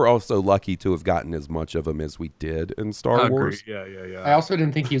I think we're also lucky to have gotten as much of him as we did in Star Wars. Yeah. I also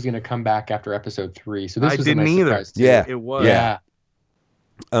didn't think he was going to come back after episode 3, so this was didn't a nice either. surprise too. Yeah, it was. Yeah.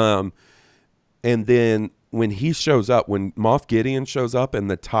 And then when he shows up, when Moff Gideon shows up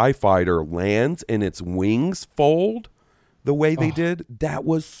and the TIE fighter lands and its wings fold the way they did, that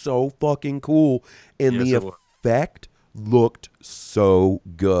was so fucking cool. And the effect looked so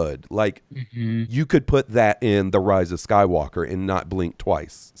good. Like, you could put that in The Rise of Skywalker and not blink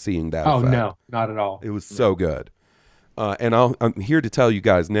twice seeing that effect. No, not at all. It was so good. And I'm here to tell you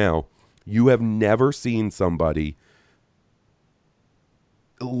guys now, you have never seen somebody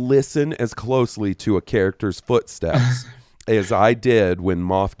listen as closely to a character's footsteps as I did when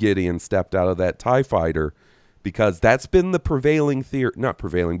Moff Gideon stepped out of that TIE fighter, because that's been the prevailing theory, not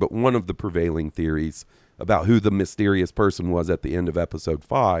prevailing, but one of the prevailing theories about who the mysterious person was at the end of episode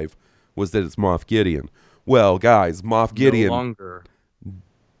 5, was that it's Moff Gideon. Well, guys, Moff Gideon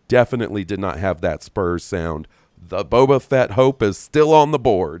definitely did not have that Spurs sound. The Boba Fett hope is still on the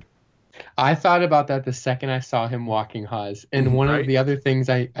board. I thought about that the second I saw him walking Hawes. And one of the other things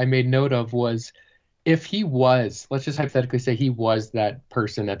I made note of was, if he was, let's just hypothetically say he was that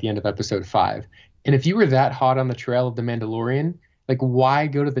person at the end of episode 5, and if you were that hot on the trail of the Mandalorian, like, why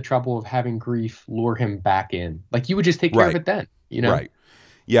go to the trouble of having Grief lure him back in? Like, you would just take care of it then, Right.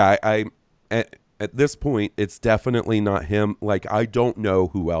 Yeah, I at this point, it's definitely not him. Like, I don't know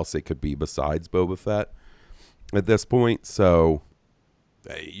who else it could be besides Boba Fett at this point. So,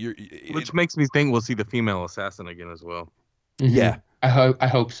 which makes me think we'll see the female assassin again as well. Mm-hmm. Yeah. I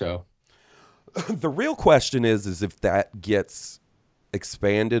hope so. The real question is if that gets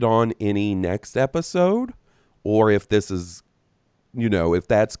expanded on any next episode, or if this is, if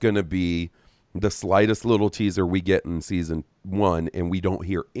that's going to be the slightest little teaser we get in season 1 and we don't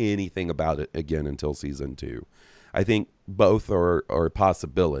hear anything about it again until season 2. I think both are a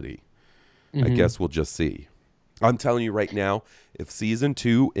possibility. I guess we'll just see. I'm telling you right now, if season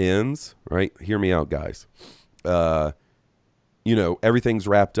 2 ends, right, hear me out, guys. Everything's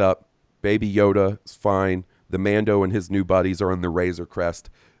wrapped up. Baby Yoda is fine. The Mando and his new buddies are on the Razor Crest.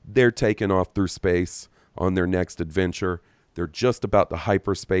 They're taking off through space on their next adventure. They're just about to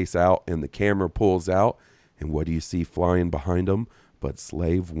hyperspace out, and the camera pulls out. And what do you see flying behind them but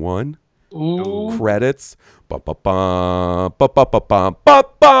Slave One? Ooh. Credits. Bum, bum, bum, bum, bum, bum, bum,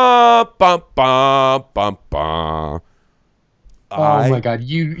 bum, bum, bum, bum. Oh my God,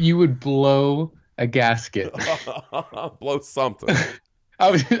 you would blow a gasket. Blow something. I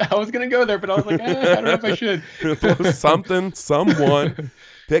was gonna go there, but I was like, I don't know if I should. Blow something, someone.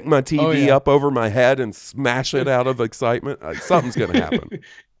 Pick my TV up over my head and smash it out of excitement. Something's going to happen.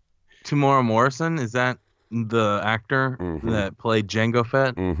 Tamora Morrison, is that the actor that played Jango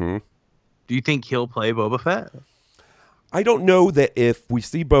Fett? Mm-hmm. Do you think he'll play Boba Fett? I don't know that if we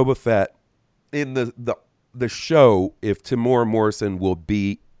see Boba Fett in the show, if Tamora Morrison will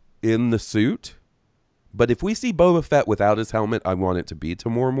be in the suit. But if we see Boba Fett without his helmet, I want it to be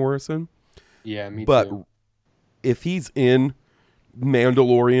Tamora Morrison. Yeah, me But too. if he's in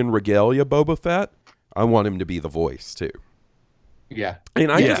Mandalorian regalia Boba Fett, I want him to be the voice too. Yeah.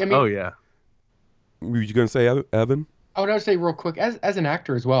 And I Yeah. just, I mean- Oh yeah. were you going to say, Evan? I would say real quick, as an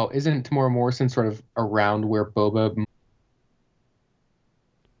actor as well, isn't Tamora Morrison sort of around where Boba?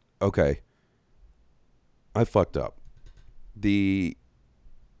 Okay. I fucked up. The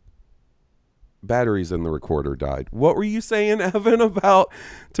batteries in the recorder died. What were you saying, Evan, about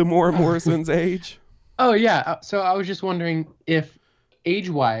Tamora Morrison's age? Oh yeah. So I was just wondering if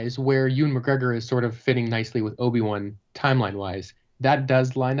age-wise, where Ewan McGregor is sort of fitting nicely with Obi-Wan timeline-wise, that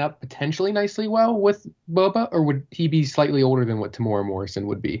does line up potentially nicely well with Boba, or would he be slightly older than what Tamora Morrison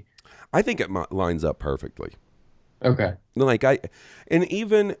would be? I think it lines up perfectly. Okay. Like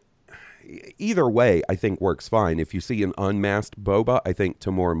even either way, I think works fine. If you see an unmasked Boba, I think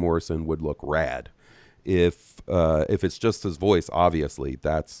Tamora Morrison would look rad. If it's just his voice, obviously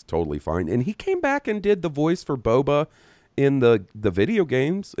that's totally fine. And he came back and did the voice for Boba in the video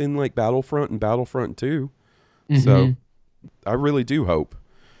games in like Battlefront and Battlefront 2. So I really do hope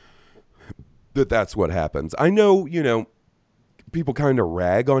that that's what happens. I know, people kind of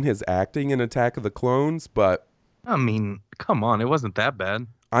rag on his acting in Attack of the Clones, but I mean, come on, it wasn't that bad.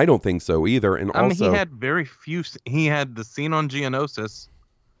 I don't think so either. And I mean, also, he had very few. He had the scene on Geonosis,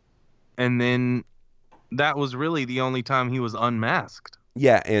 and then that was really the only time he was unmasked.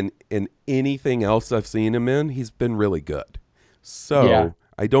 yeah, and anything else I've seen him in, he's been really good. So Yeah.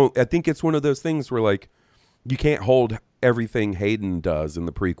 I think it's one of those things where like you can't hold everything Hayden does in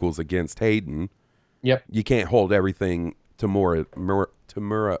the prequels against Hayden. Yep. You can't hold everything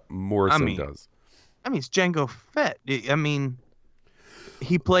Tamora Morrison does. I mean, it's Jango Fett. I mean,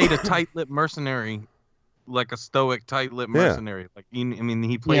 he played a tight-lipped mercenary, like a stoic, tight-lipped Yeah. mercenary. Like, I mean,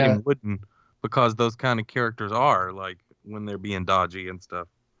 he played him wooden because those kind of characters are like when they're being dodgy and stuff.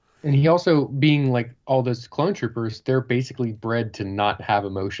 And he also, being like all those clone troopers, they're basically bred to not have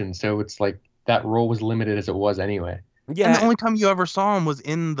emotion. So it's like that role was limited as it was anyway. Yeah, And the only time you ever saw him was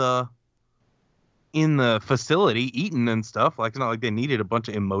in the facility eating and stuff. Like, it's not like they needed a bunch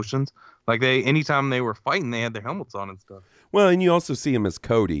of emotions. Like, anytime they were fighting, they had their helmets on and stuff. well, and you also see him as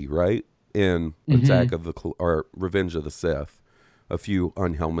Cody, right? In Attack of the or Revenge of the Sith, a few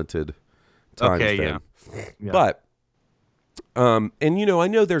unhelmeted times. Okay, then. Yeah. But, and I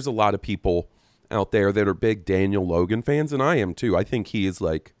know there's a lot of people out there that are big Daniel Logan fans, and I am too. I think he is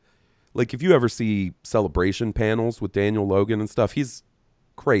like if you ever see celebration panels with Daniel Logan and stuff, he's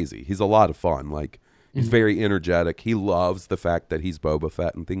crazy. He's a lot of fun. Like, he's very energetic. He loves the fact that he's Boba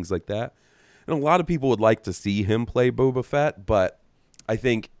Fett and things like that. And a lot of people would like to see him play Boba Fett, but I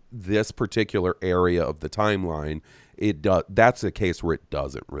think this particular area of the timeline, that's a case where it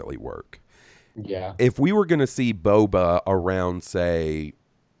doesn't really work. Yeah. If we were going to see Boba around, say,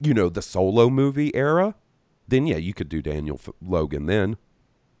 the Solo movie era, then yeah, you could do Daniel Logan then.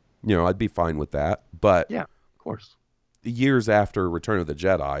 I'd be fine with that. But Yeah, of course. years after Return of the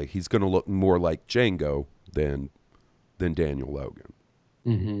Jedi, he's going to look more like Jango than Daniel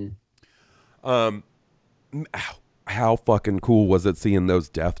Logan. How fucking cool was it seeing those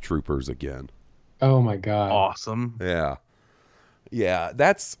Death Troopers again? Oh my God. Awesome. Yeah. Yeah,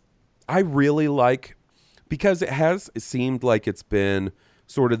 I really like, because it seemed like it's been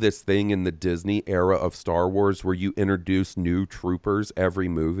sort of this thing in the Disney era of Star Wars where you introduce new troopers every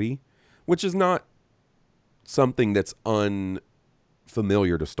movie, which is not something that's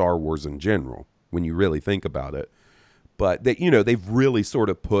unfamiliar to Star Wars in general when you really think about it. But they've really sort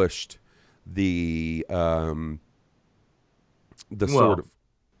of pushed the sort of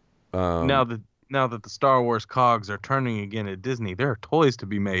now that the Star Wars cogs are turning again at Disney, there are toys to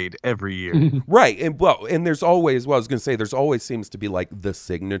be made every year. right. And there's always, I was going to say, there's always seems to be like the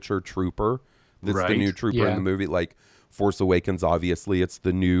signature trooper that's the Right. new trooper in the movie. Like Force Awakens, obviously, it's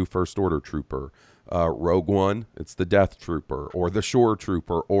the new First Order trooper. Rogue One, it's the Death Trooper or the Shore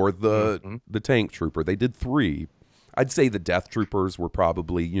Trooper or the Tank Trooper. They did 3. I'd say the Death Troopers were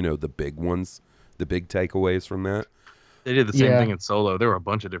probably, the big ones, the big takeaways from that. They did the same Yeah. thing in Solo. There were a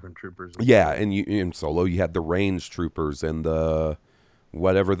bunch of different troopers. Yeah, and in Solo, you had the range troopers and the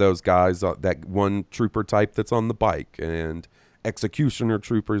whatever those guys, that one trooper type that's on the bike, and executioner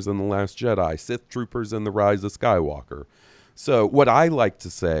troopers in The Last Jedi, Sith troopers in The Rise of Skywalker. So what I like to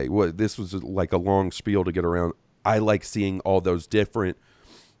say, this was like a long spiel to get around, I like seeing all those different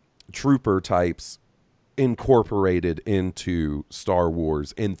trooper types incorporated into Star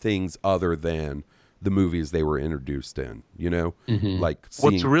Wars and things other than the movies they were introduced in, like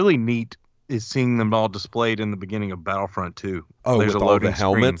seeing, What's really neat is seeing them all displayed in the beginning of Battlefront 2. Oh, There's with a all loading the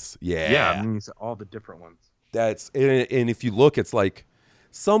helmets? screen. Yeah. Yeah, I mean, it's all the different ones. And if you look, it's like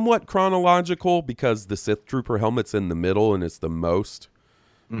somewhat chronological because the Sith Trooper helmet's in the middle and it's the most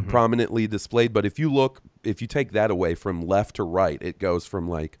prominently displayed. But if you take that away from left to right, it goes from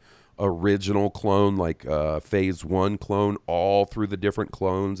like original clone, like phase 1 clone, all through the different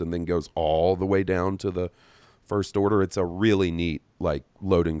clones, and then goes all the way down to the First Order. It's a really neat like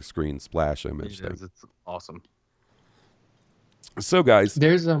loading screen splash image thing. It's awesome. So guys,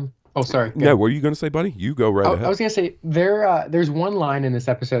 There's Oh, sorry. Yeah, what are you going to say, buddy? You go right ahead. I was going to say there's one line in this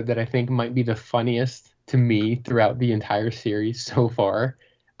episode that I think might be the funniest to me throughout the entire series so far.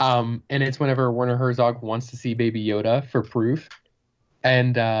 And it's whenever Werner Herzog wants to see Baby Yoda for proof.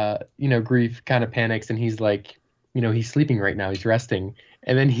 And, Grief kind of panics and he's like, he's sleeping right now. He's resting.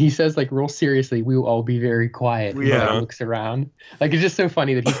 And then he says, like, real seriously, we will all be very quiet. And he looks around. Like, it's just so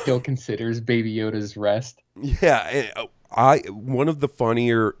funny that he still considers Baby Yoda's rest. Yeah. One of the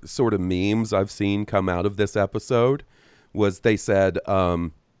funnier sort of memes I've seen come out of this episode was they said,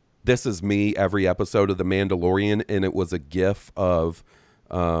 this is me every episode of The Mandalorian. And it was a gif of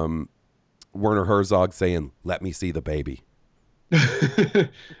Werner Herzog saying, let me see the baby.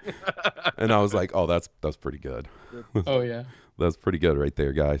 And I was like, oh, that's pretty good. Oh, yeah. That's pretty good right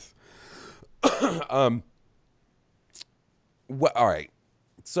there, guys. All right.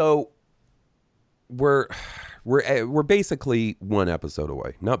 So we're basically one episode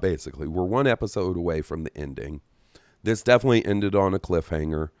away. Not basically. We're one episode away from the ending. This definitely ended on a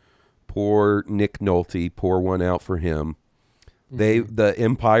cliffhanger. Poor Nick Nolte. Pour one out for him. The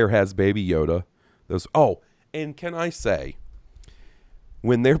Empire has Baby Yoda. And can I say,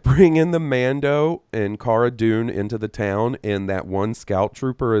 when they're bringing the Mando and Cara Dune into the town and that one scout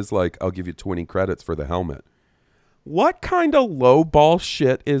trooper is like, I'll give you 20 credits for the helmet. What kind of low ball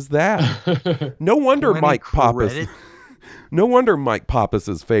shit is that? No wonder Mike Pappas. No wonder Mike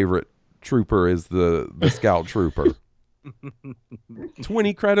Pappas's favorite trooper is the scout trooper.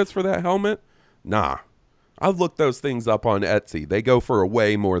 20 credits for that helmet? Nah. I've looked those things up on Etsy. They go for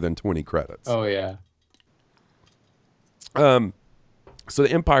way more than 20 credits. Oh yeah. So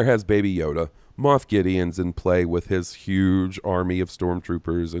the Empire has Baby Yoda. Moff Gideon's in play with his huge army of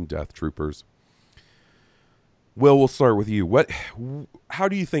stormtroopers and death troopers. Will, we'll start with you. How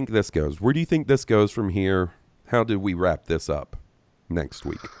do you think this goes? Where do you think this goes from here? How did we wrap this up next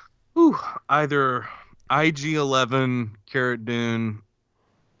week? Either IG-11, Cara Dune,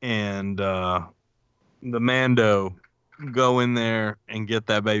 and the Mando go in there and get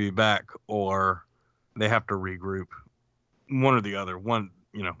that baby back, or they have to regroup. One or the other.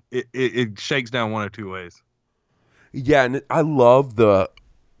 It shakes down one or two ways. Yeah, and I love the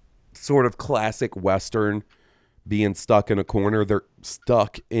sort of classic Western being stuck in a corner. They're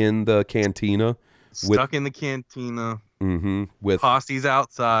stuck in the cantina. In the cantina. Mm-hmm. With posse's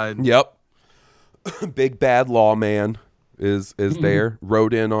outside. Yep. Big bad lawman is there.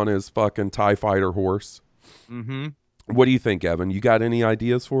 Rode in on his fucking TIE fighter horse. Mm-hmm. What do you think, Evan? You got any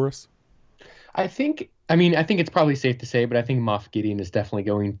ideas for us? I think it's probably safe to say, but I think Moff Gideon is definitely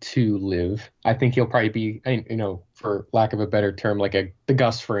going to live. I think he'll probably be, for lack of a better term, like the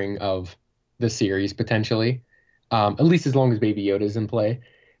Gus Fring of the series, potentially. At least as long as Baby Yoda is in play.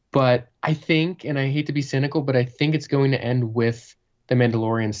 But I think, and I hate to be cynical, but I think it's going to end with the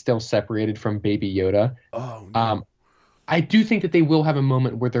Mandalorian still separated from Baby Yoda. Oh, no. I do think that they will have a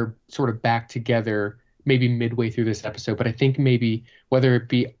moment where they're sort of back together, maybe midway through this episode. But I think maybe whether it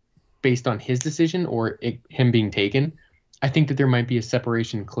be based on his decision or him being taken, I think that there might be a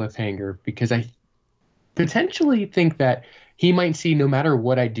separation cliffhanger, because I potentially think that he might see, no matter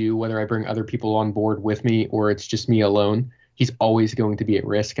what I do, whether I bring other people on board with me or it's just me alone, he's always going to be at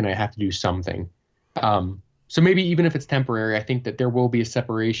risk and I have to do something. So maybe even if it's temporary, I think that there will be a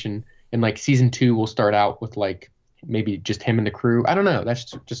separation, and like season 2 will start out with like maybe just him and the crew. I don't know.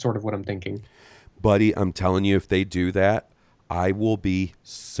 That's just sort of what I'm thinking. Buddy, I'm telling you, if they do that, I will be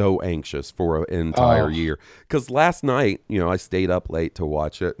so anxious for an entire year. Because last night, I stayed up late to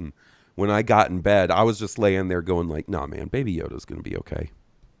watch it. And when I got in bed, I was just laying there going like, nah, man, Baby Yoda's going to be okay.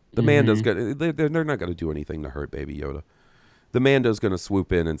 The Mando's going to, they're not going to do anything to hurt Baby Yoda. The Mando's going to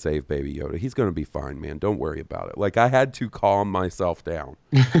swoop in and save Baby Yoda. He's going to be fine, man. Don't worry about it. Like, I had to calm myself down.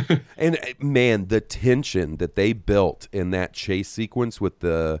 And man, the tension that they built in that chase sequence with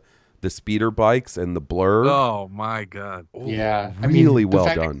the speeder bikes and the blur. Oh my God. Yeah. Really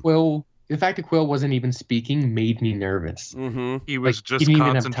well done. The fact that Quill wasn't even speaking made me nervous. Mm-hmm. He was just he didn't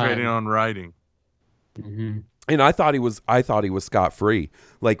even have concentrating time. on writing. Mm-hmm. And I thought he was scot-free.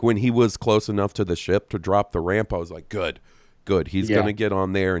 Like when he was close enough to the ship to drop the ramp, I was like, good. good. He's Yeah. going to get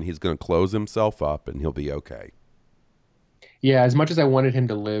on there and he's going to close himself up and he'll be okay. Yeah, as much as I wanted him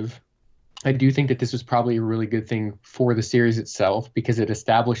to live, I do think that this was probably a really good thing for the series itself because it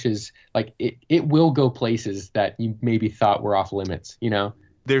establishes like it will go places that you maybe thought were off limits, you know?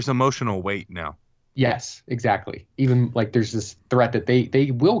 There's emotional weight now. Yes, exactly. Even like there's this threat that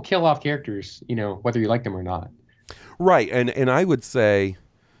they will kill off characters, you know, whether you like them or not. Right. And I would say,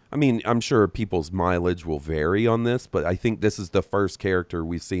 I mean, I'm sure people's mileage will vary on this, but I think this is the first character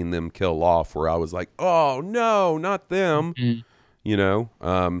we've seen them kill off where I was like, oh no, not them. Mhm. You know,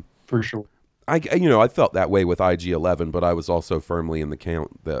 For sure. I felt that way with IG-11, but I was also firmly in the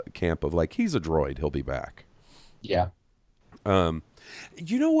camp of like, he's a droid, he'll be back. Yeah.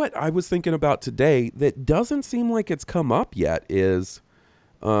 You know what I was thinking about today that doesn't seem like it's come up yet is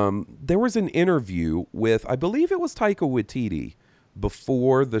there was an interview with, I believe it was Taika Waititi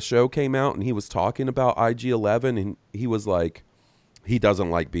before the show came out, and he was talking about IG-11, and he was like, he doesn't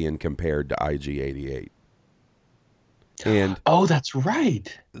like being compared to IG-88. And Oh, that's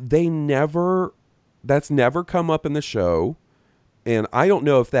right. that's never come up in the show. And I don't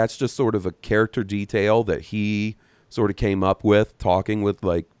know if that's just sort of a character detail that he sort of came up with talking with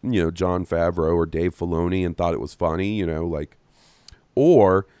like, you know, Jon Favreau or Dave Filoni and thought it was funny, you know, like,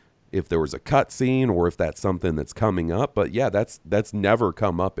 or if there was a cut scene or if that's something that's coming up. But yeah, that's never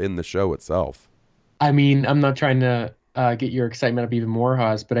come up in the show itself. I mean, I'm not trying to get your excitement up even more,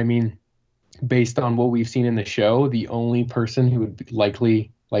 Haas, but I mean, based on what we've seen in the show, the only person who would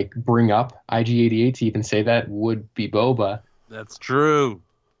likely like bring up IG-88 to even say that would be Boba. That's true.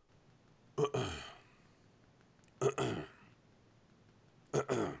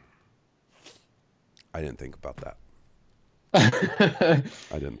 I didn't think about that.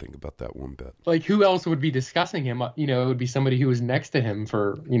 I didn't think about that one bit. Like, who else would be discussing him? You know, it would be somebody who was next to him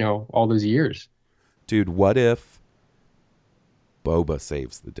for, you know, all those years. Dude, what if Boba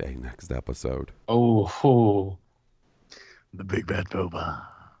saves the day next episode? Oh. The big bad Boba.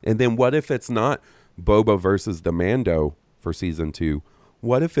 And then what if it's not Boba versus the Mando for season 2?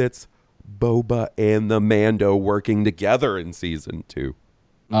 What if it's Boba and the Mando working together in season 2?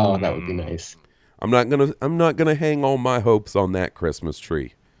 Oh, that would be nice. I'm not gonna hang all my hopes on that Christmas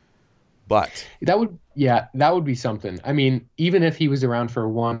tree. But That would be something. I mean, even if he was around for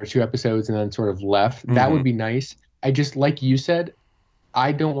 1 or 2 episodes and then sort of left, that would be nice. I just, like you said,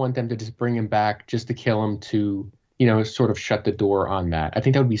 I don't want them to just bring him back just to kill him to, you know, sort of shut the door on that. I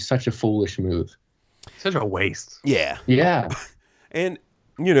think that would be such a foolish move. Such a waste. yeah. Yeah. And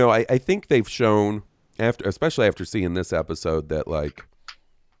you know, I think they've shown especially after seeing this episode that like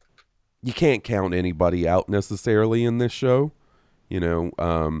you can't count anybody out necessarily in this show. You know,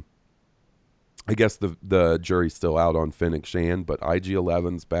 I guess the jury's still out on Fennec Shand, but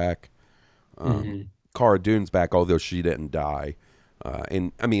IG-11's back. Cara Dune's back, although she didn't die.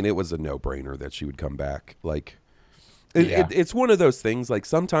 And I mean, it was a no-brainer that she would come back. Like, it's one of those things. Like,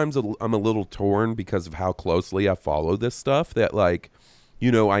 sometimes I'm a little torn because of how closely I follow this stuff. That, like,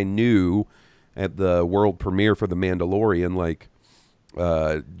 you know, I knew at the world premiere for The Mandalorian, like,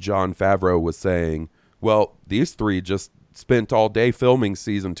 Jon Favreau was saying, well, these three just spent all day filming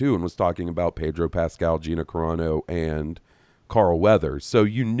season 2 and was talking about Pedro Pascal, Gina Carano, and Carl Weathers. So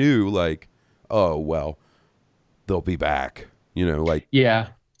you knew, like, oh, well, they'll be back, you know, like. Yeah.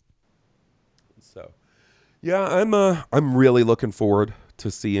 So, yeah, I'm really looking forward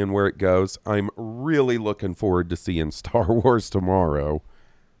to seeing where it goes. I'm really looking forward to seeing Star Wars tomorrow.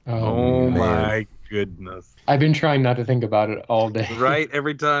 Oh man. my goodness. I've been trying not to think about it all day. Right?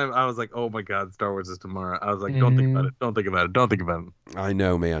 Every time I was like, oh my God, Star Wars is tomorrow. I was like, don't think about it. Don't think about it. Don't think about it. I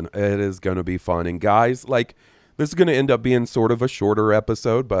know, man. It is going to be fun. And guys, like, this is going to end up being sort of a shorter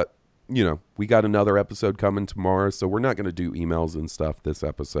episode, but, you know, we got another episode coming tomorrow, so we're not going to do emails and stuff this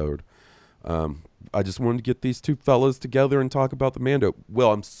episode. I just wanted to get these two fellas together and talk about the Mando.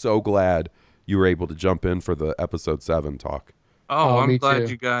 Will, I'm so glad you were able to jump in for the episode 7 talk. Oh, I'm me glad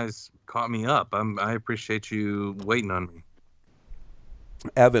too. you guys caught me up. I appreciate you waiting on me.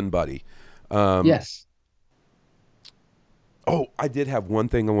 Evan, buddy. Yes. Oh, I did have one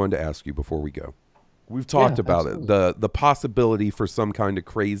thing I wanted to ask you before we go. We've talked about absolutely. it. The possibility for some kind of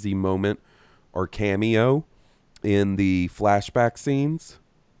crazy moment or cameo in the flashback scenes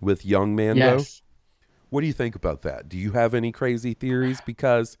with young Mando. Yes. What do you think about that? Do you have any crazy theories?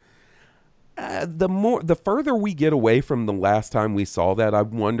 Because the further we get away from the last time we saw that, I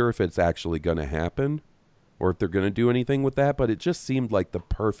wonder if it's actually going to happen or if they're going to do anything with that. But it just seemed like the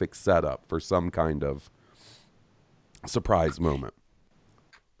perfect setup for some kind of surprise moment.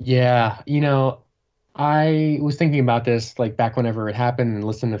 Yeah. You know, I was thinking about this like back whenever it happened and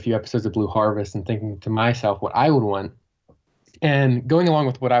listened to a few episodes of Blue Harvest and thinking to myself what I would want. And going along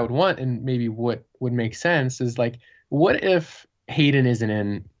with what I would want and maybe what would make sense is like, what if Hayden isn't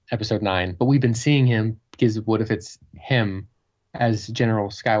in episode 9, but we've been seeing him because what if it's him as General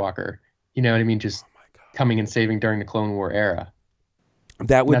Skywalker? You know what I mean? Just coming and saving during the Clone War era.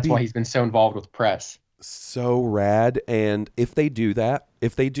 That's why he's been so involved with press. So rad. And if they do that,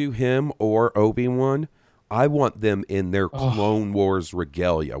 if they do him or Obi-Wan, I want them in their Clone Wars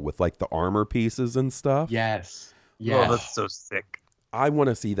regalia with like the armor pieces and stuff. Yes. Oh, that's so sick. I want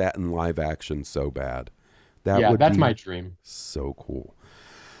to see that in live action so bad. That's my dream. So cool.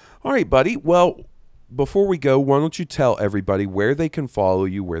 All right, buddy. Well, before we go, why don't you tell everybody where they can follow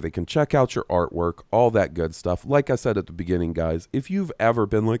you, where they can check out your artwork, all that good stuff. Like I said at the beginning, guys, if you've ever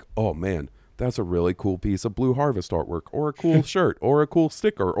been like, oh man, that's a really cool piece of Blue Harvest artwork, or a cool shirt, or a cool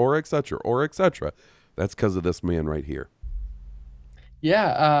sticker, or etc., that's because of this man right here.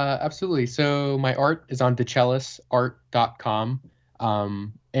 Yeah, absolutely. So my art is on thechellisart.com,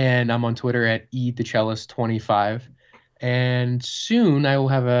 and I'm on Twitter at @thecellist25. And soon I will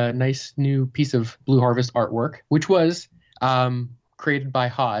have a nice new piece of Blue Harvest artwork, which was created by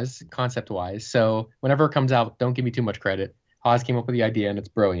Haas concept-wise. So whenever it comes out, don't give me too much credit. Haas came up with the idea, and it's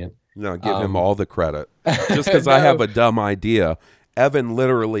brilliant. No, give him all the credit. Just because I have a dumb idea, Evan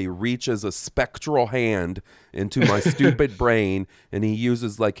literally reaches a spectral hand into my stupid brain, and he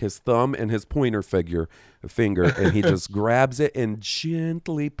uses like his thumb and his pointer finger, and he just grabs it and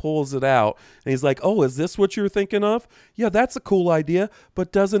gently pulls it out. And he's like, oh, is this what you're thinking of? Yeah, that's a cool idea,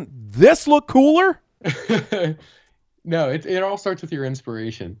 but doesn't this look cooler? No, it all starts with your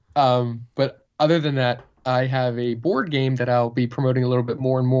inspiration. But other than that, I have a board game that I'll be promoting a little bit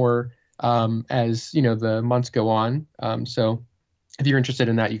more and more as the months go on. So if you're interested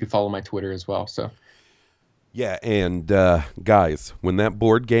in that, you can follow my Twitter as well. So yeah, and guys, when that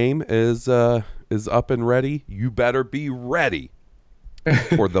board game is up and ready, you better be ready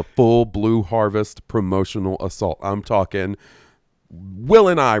for the full Blue Harvest promotional assault. I'm talking Will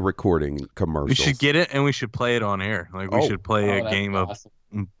and I recording commercials. We should get it and we should play it on air. Like we should play a game awesome.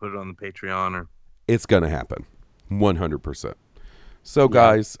 and put it on the Patreon or. It's going to happen 100%. So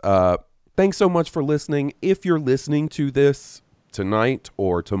guys, thanks so much for listening. If you're listening to this tonight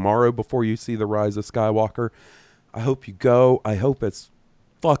or tomorrow before you see The Rise of Skywalker, I hope you go. I hope it's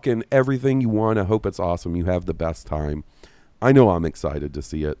fucking everything you want. I hope it's awesome. You have the best time. I know I'm excited to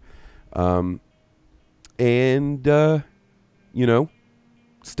see it.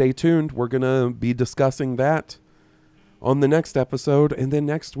 Stay tuned. We're going to be discussing that on the next episode, and then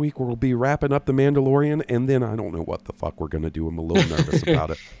next week we'll be wrapping up The Mandalorian, and then I don't know what the fuck we're going to do. I'm a little nervous about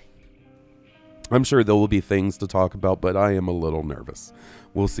it. I'm sure there will be things to talk about, but I am a little nervous.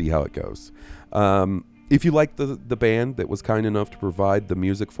 We'll see how it goes. If you like the band that was kind enough to provide the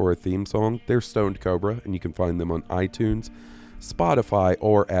music for a theme song, they're Stoned Cobra, and you can find them on iTunes, Spotify,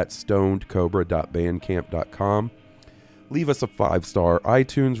 or at stonedcobra.bandcamp.com. Leave us a 5-star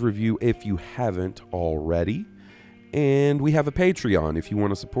iTunes review if you haven't already. And we have a Patreon if you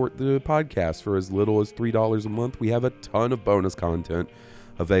want to support the podcast for as little as $3 a month. We have a ton of bonus content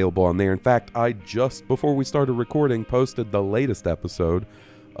available on there. In fact, I just before we started recording posted the latest episode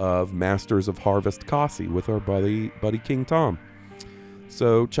of Masters of Harvest Kasi with our buddy King Tom.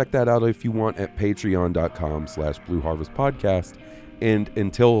 So check that out if you want at patreon.com/Blue Harvest Podcast. And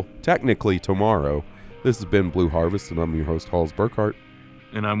until technically tomorrow, this has been Blue Harvest, and I'm your host, Halls Burkhart.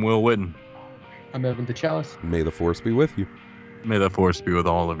 And I'm Will Whitten. I'm Evan DeChellis. May the Force be with you. May the Force be with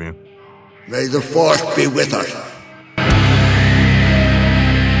all of you. May the Force be with us.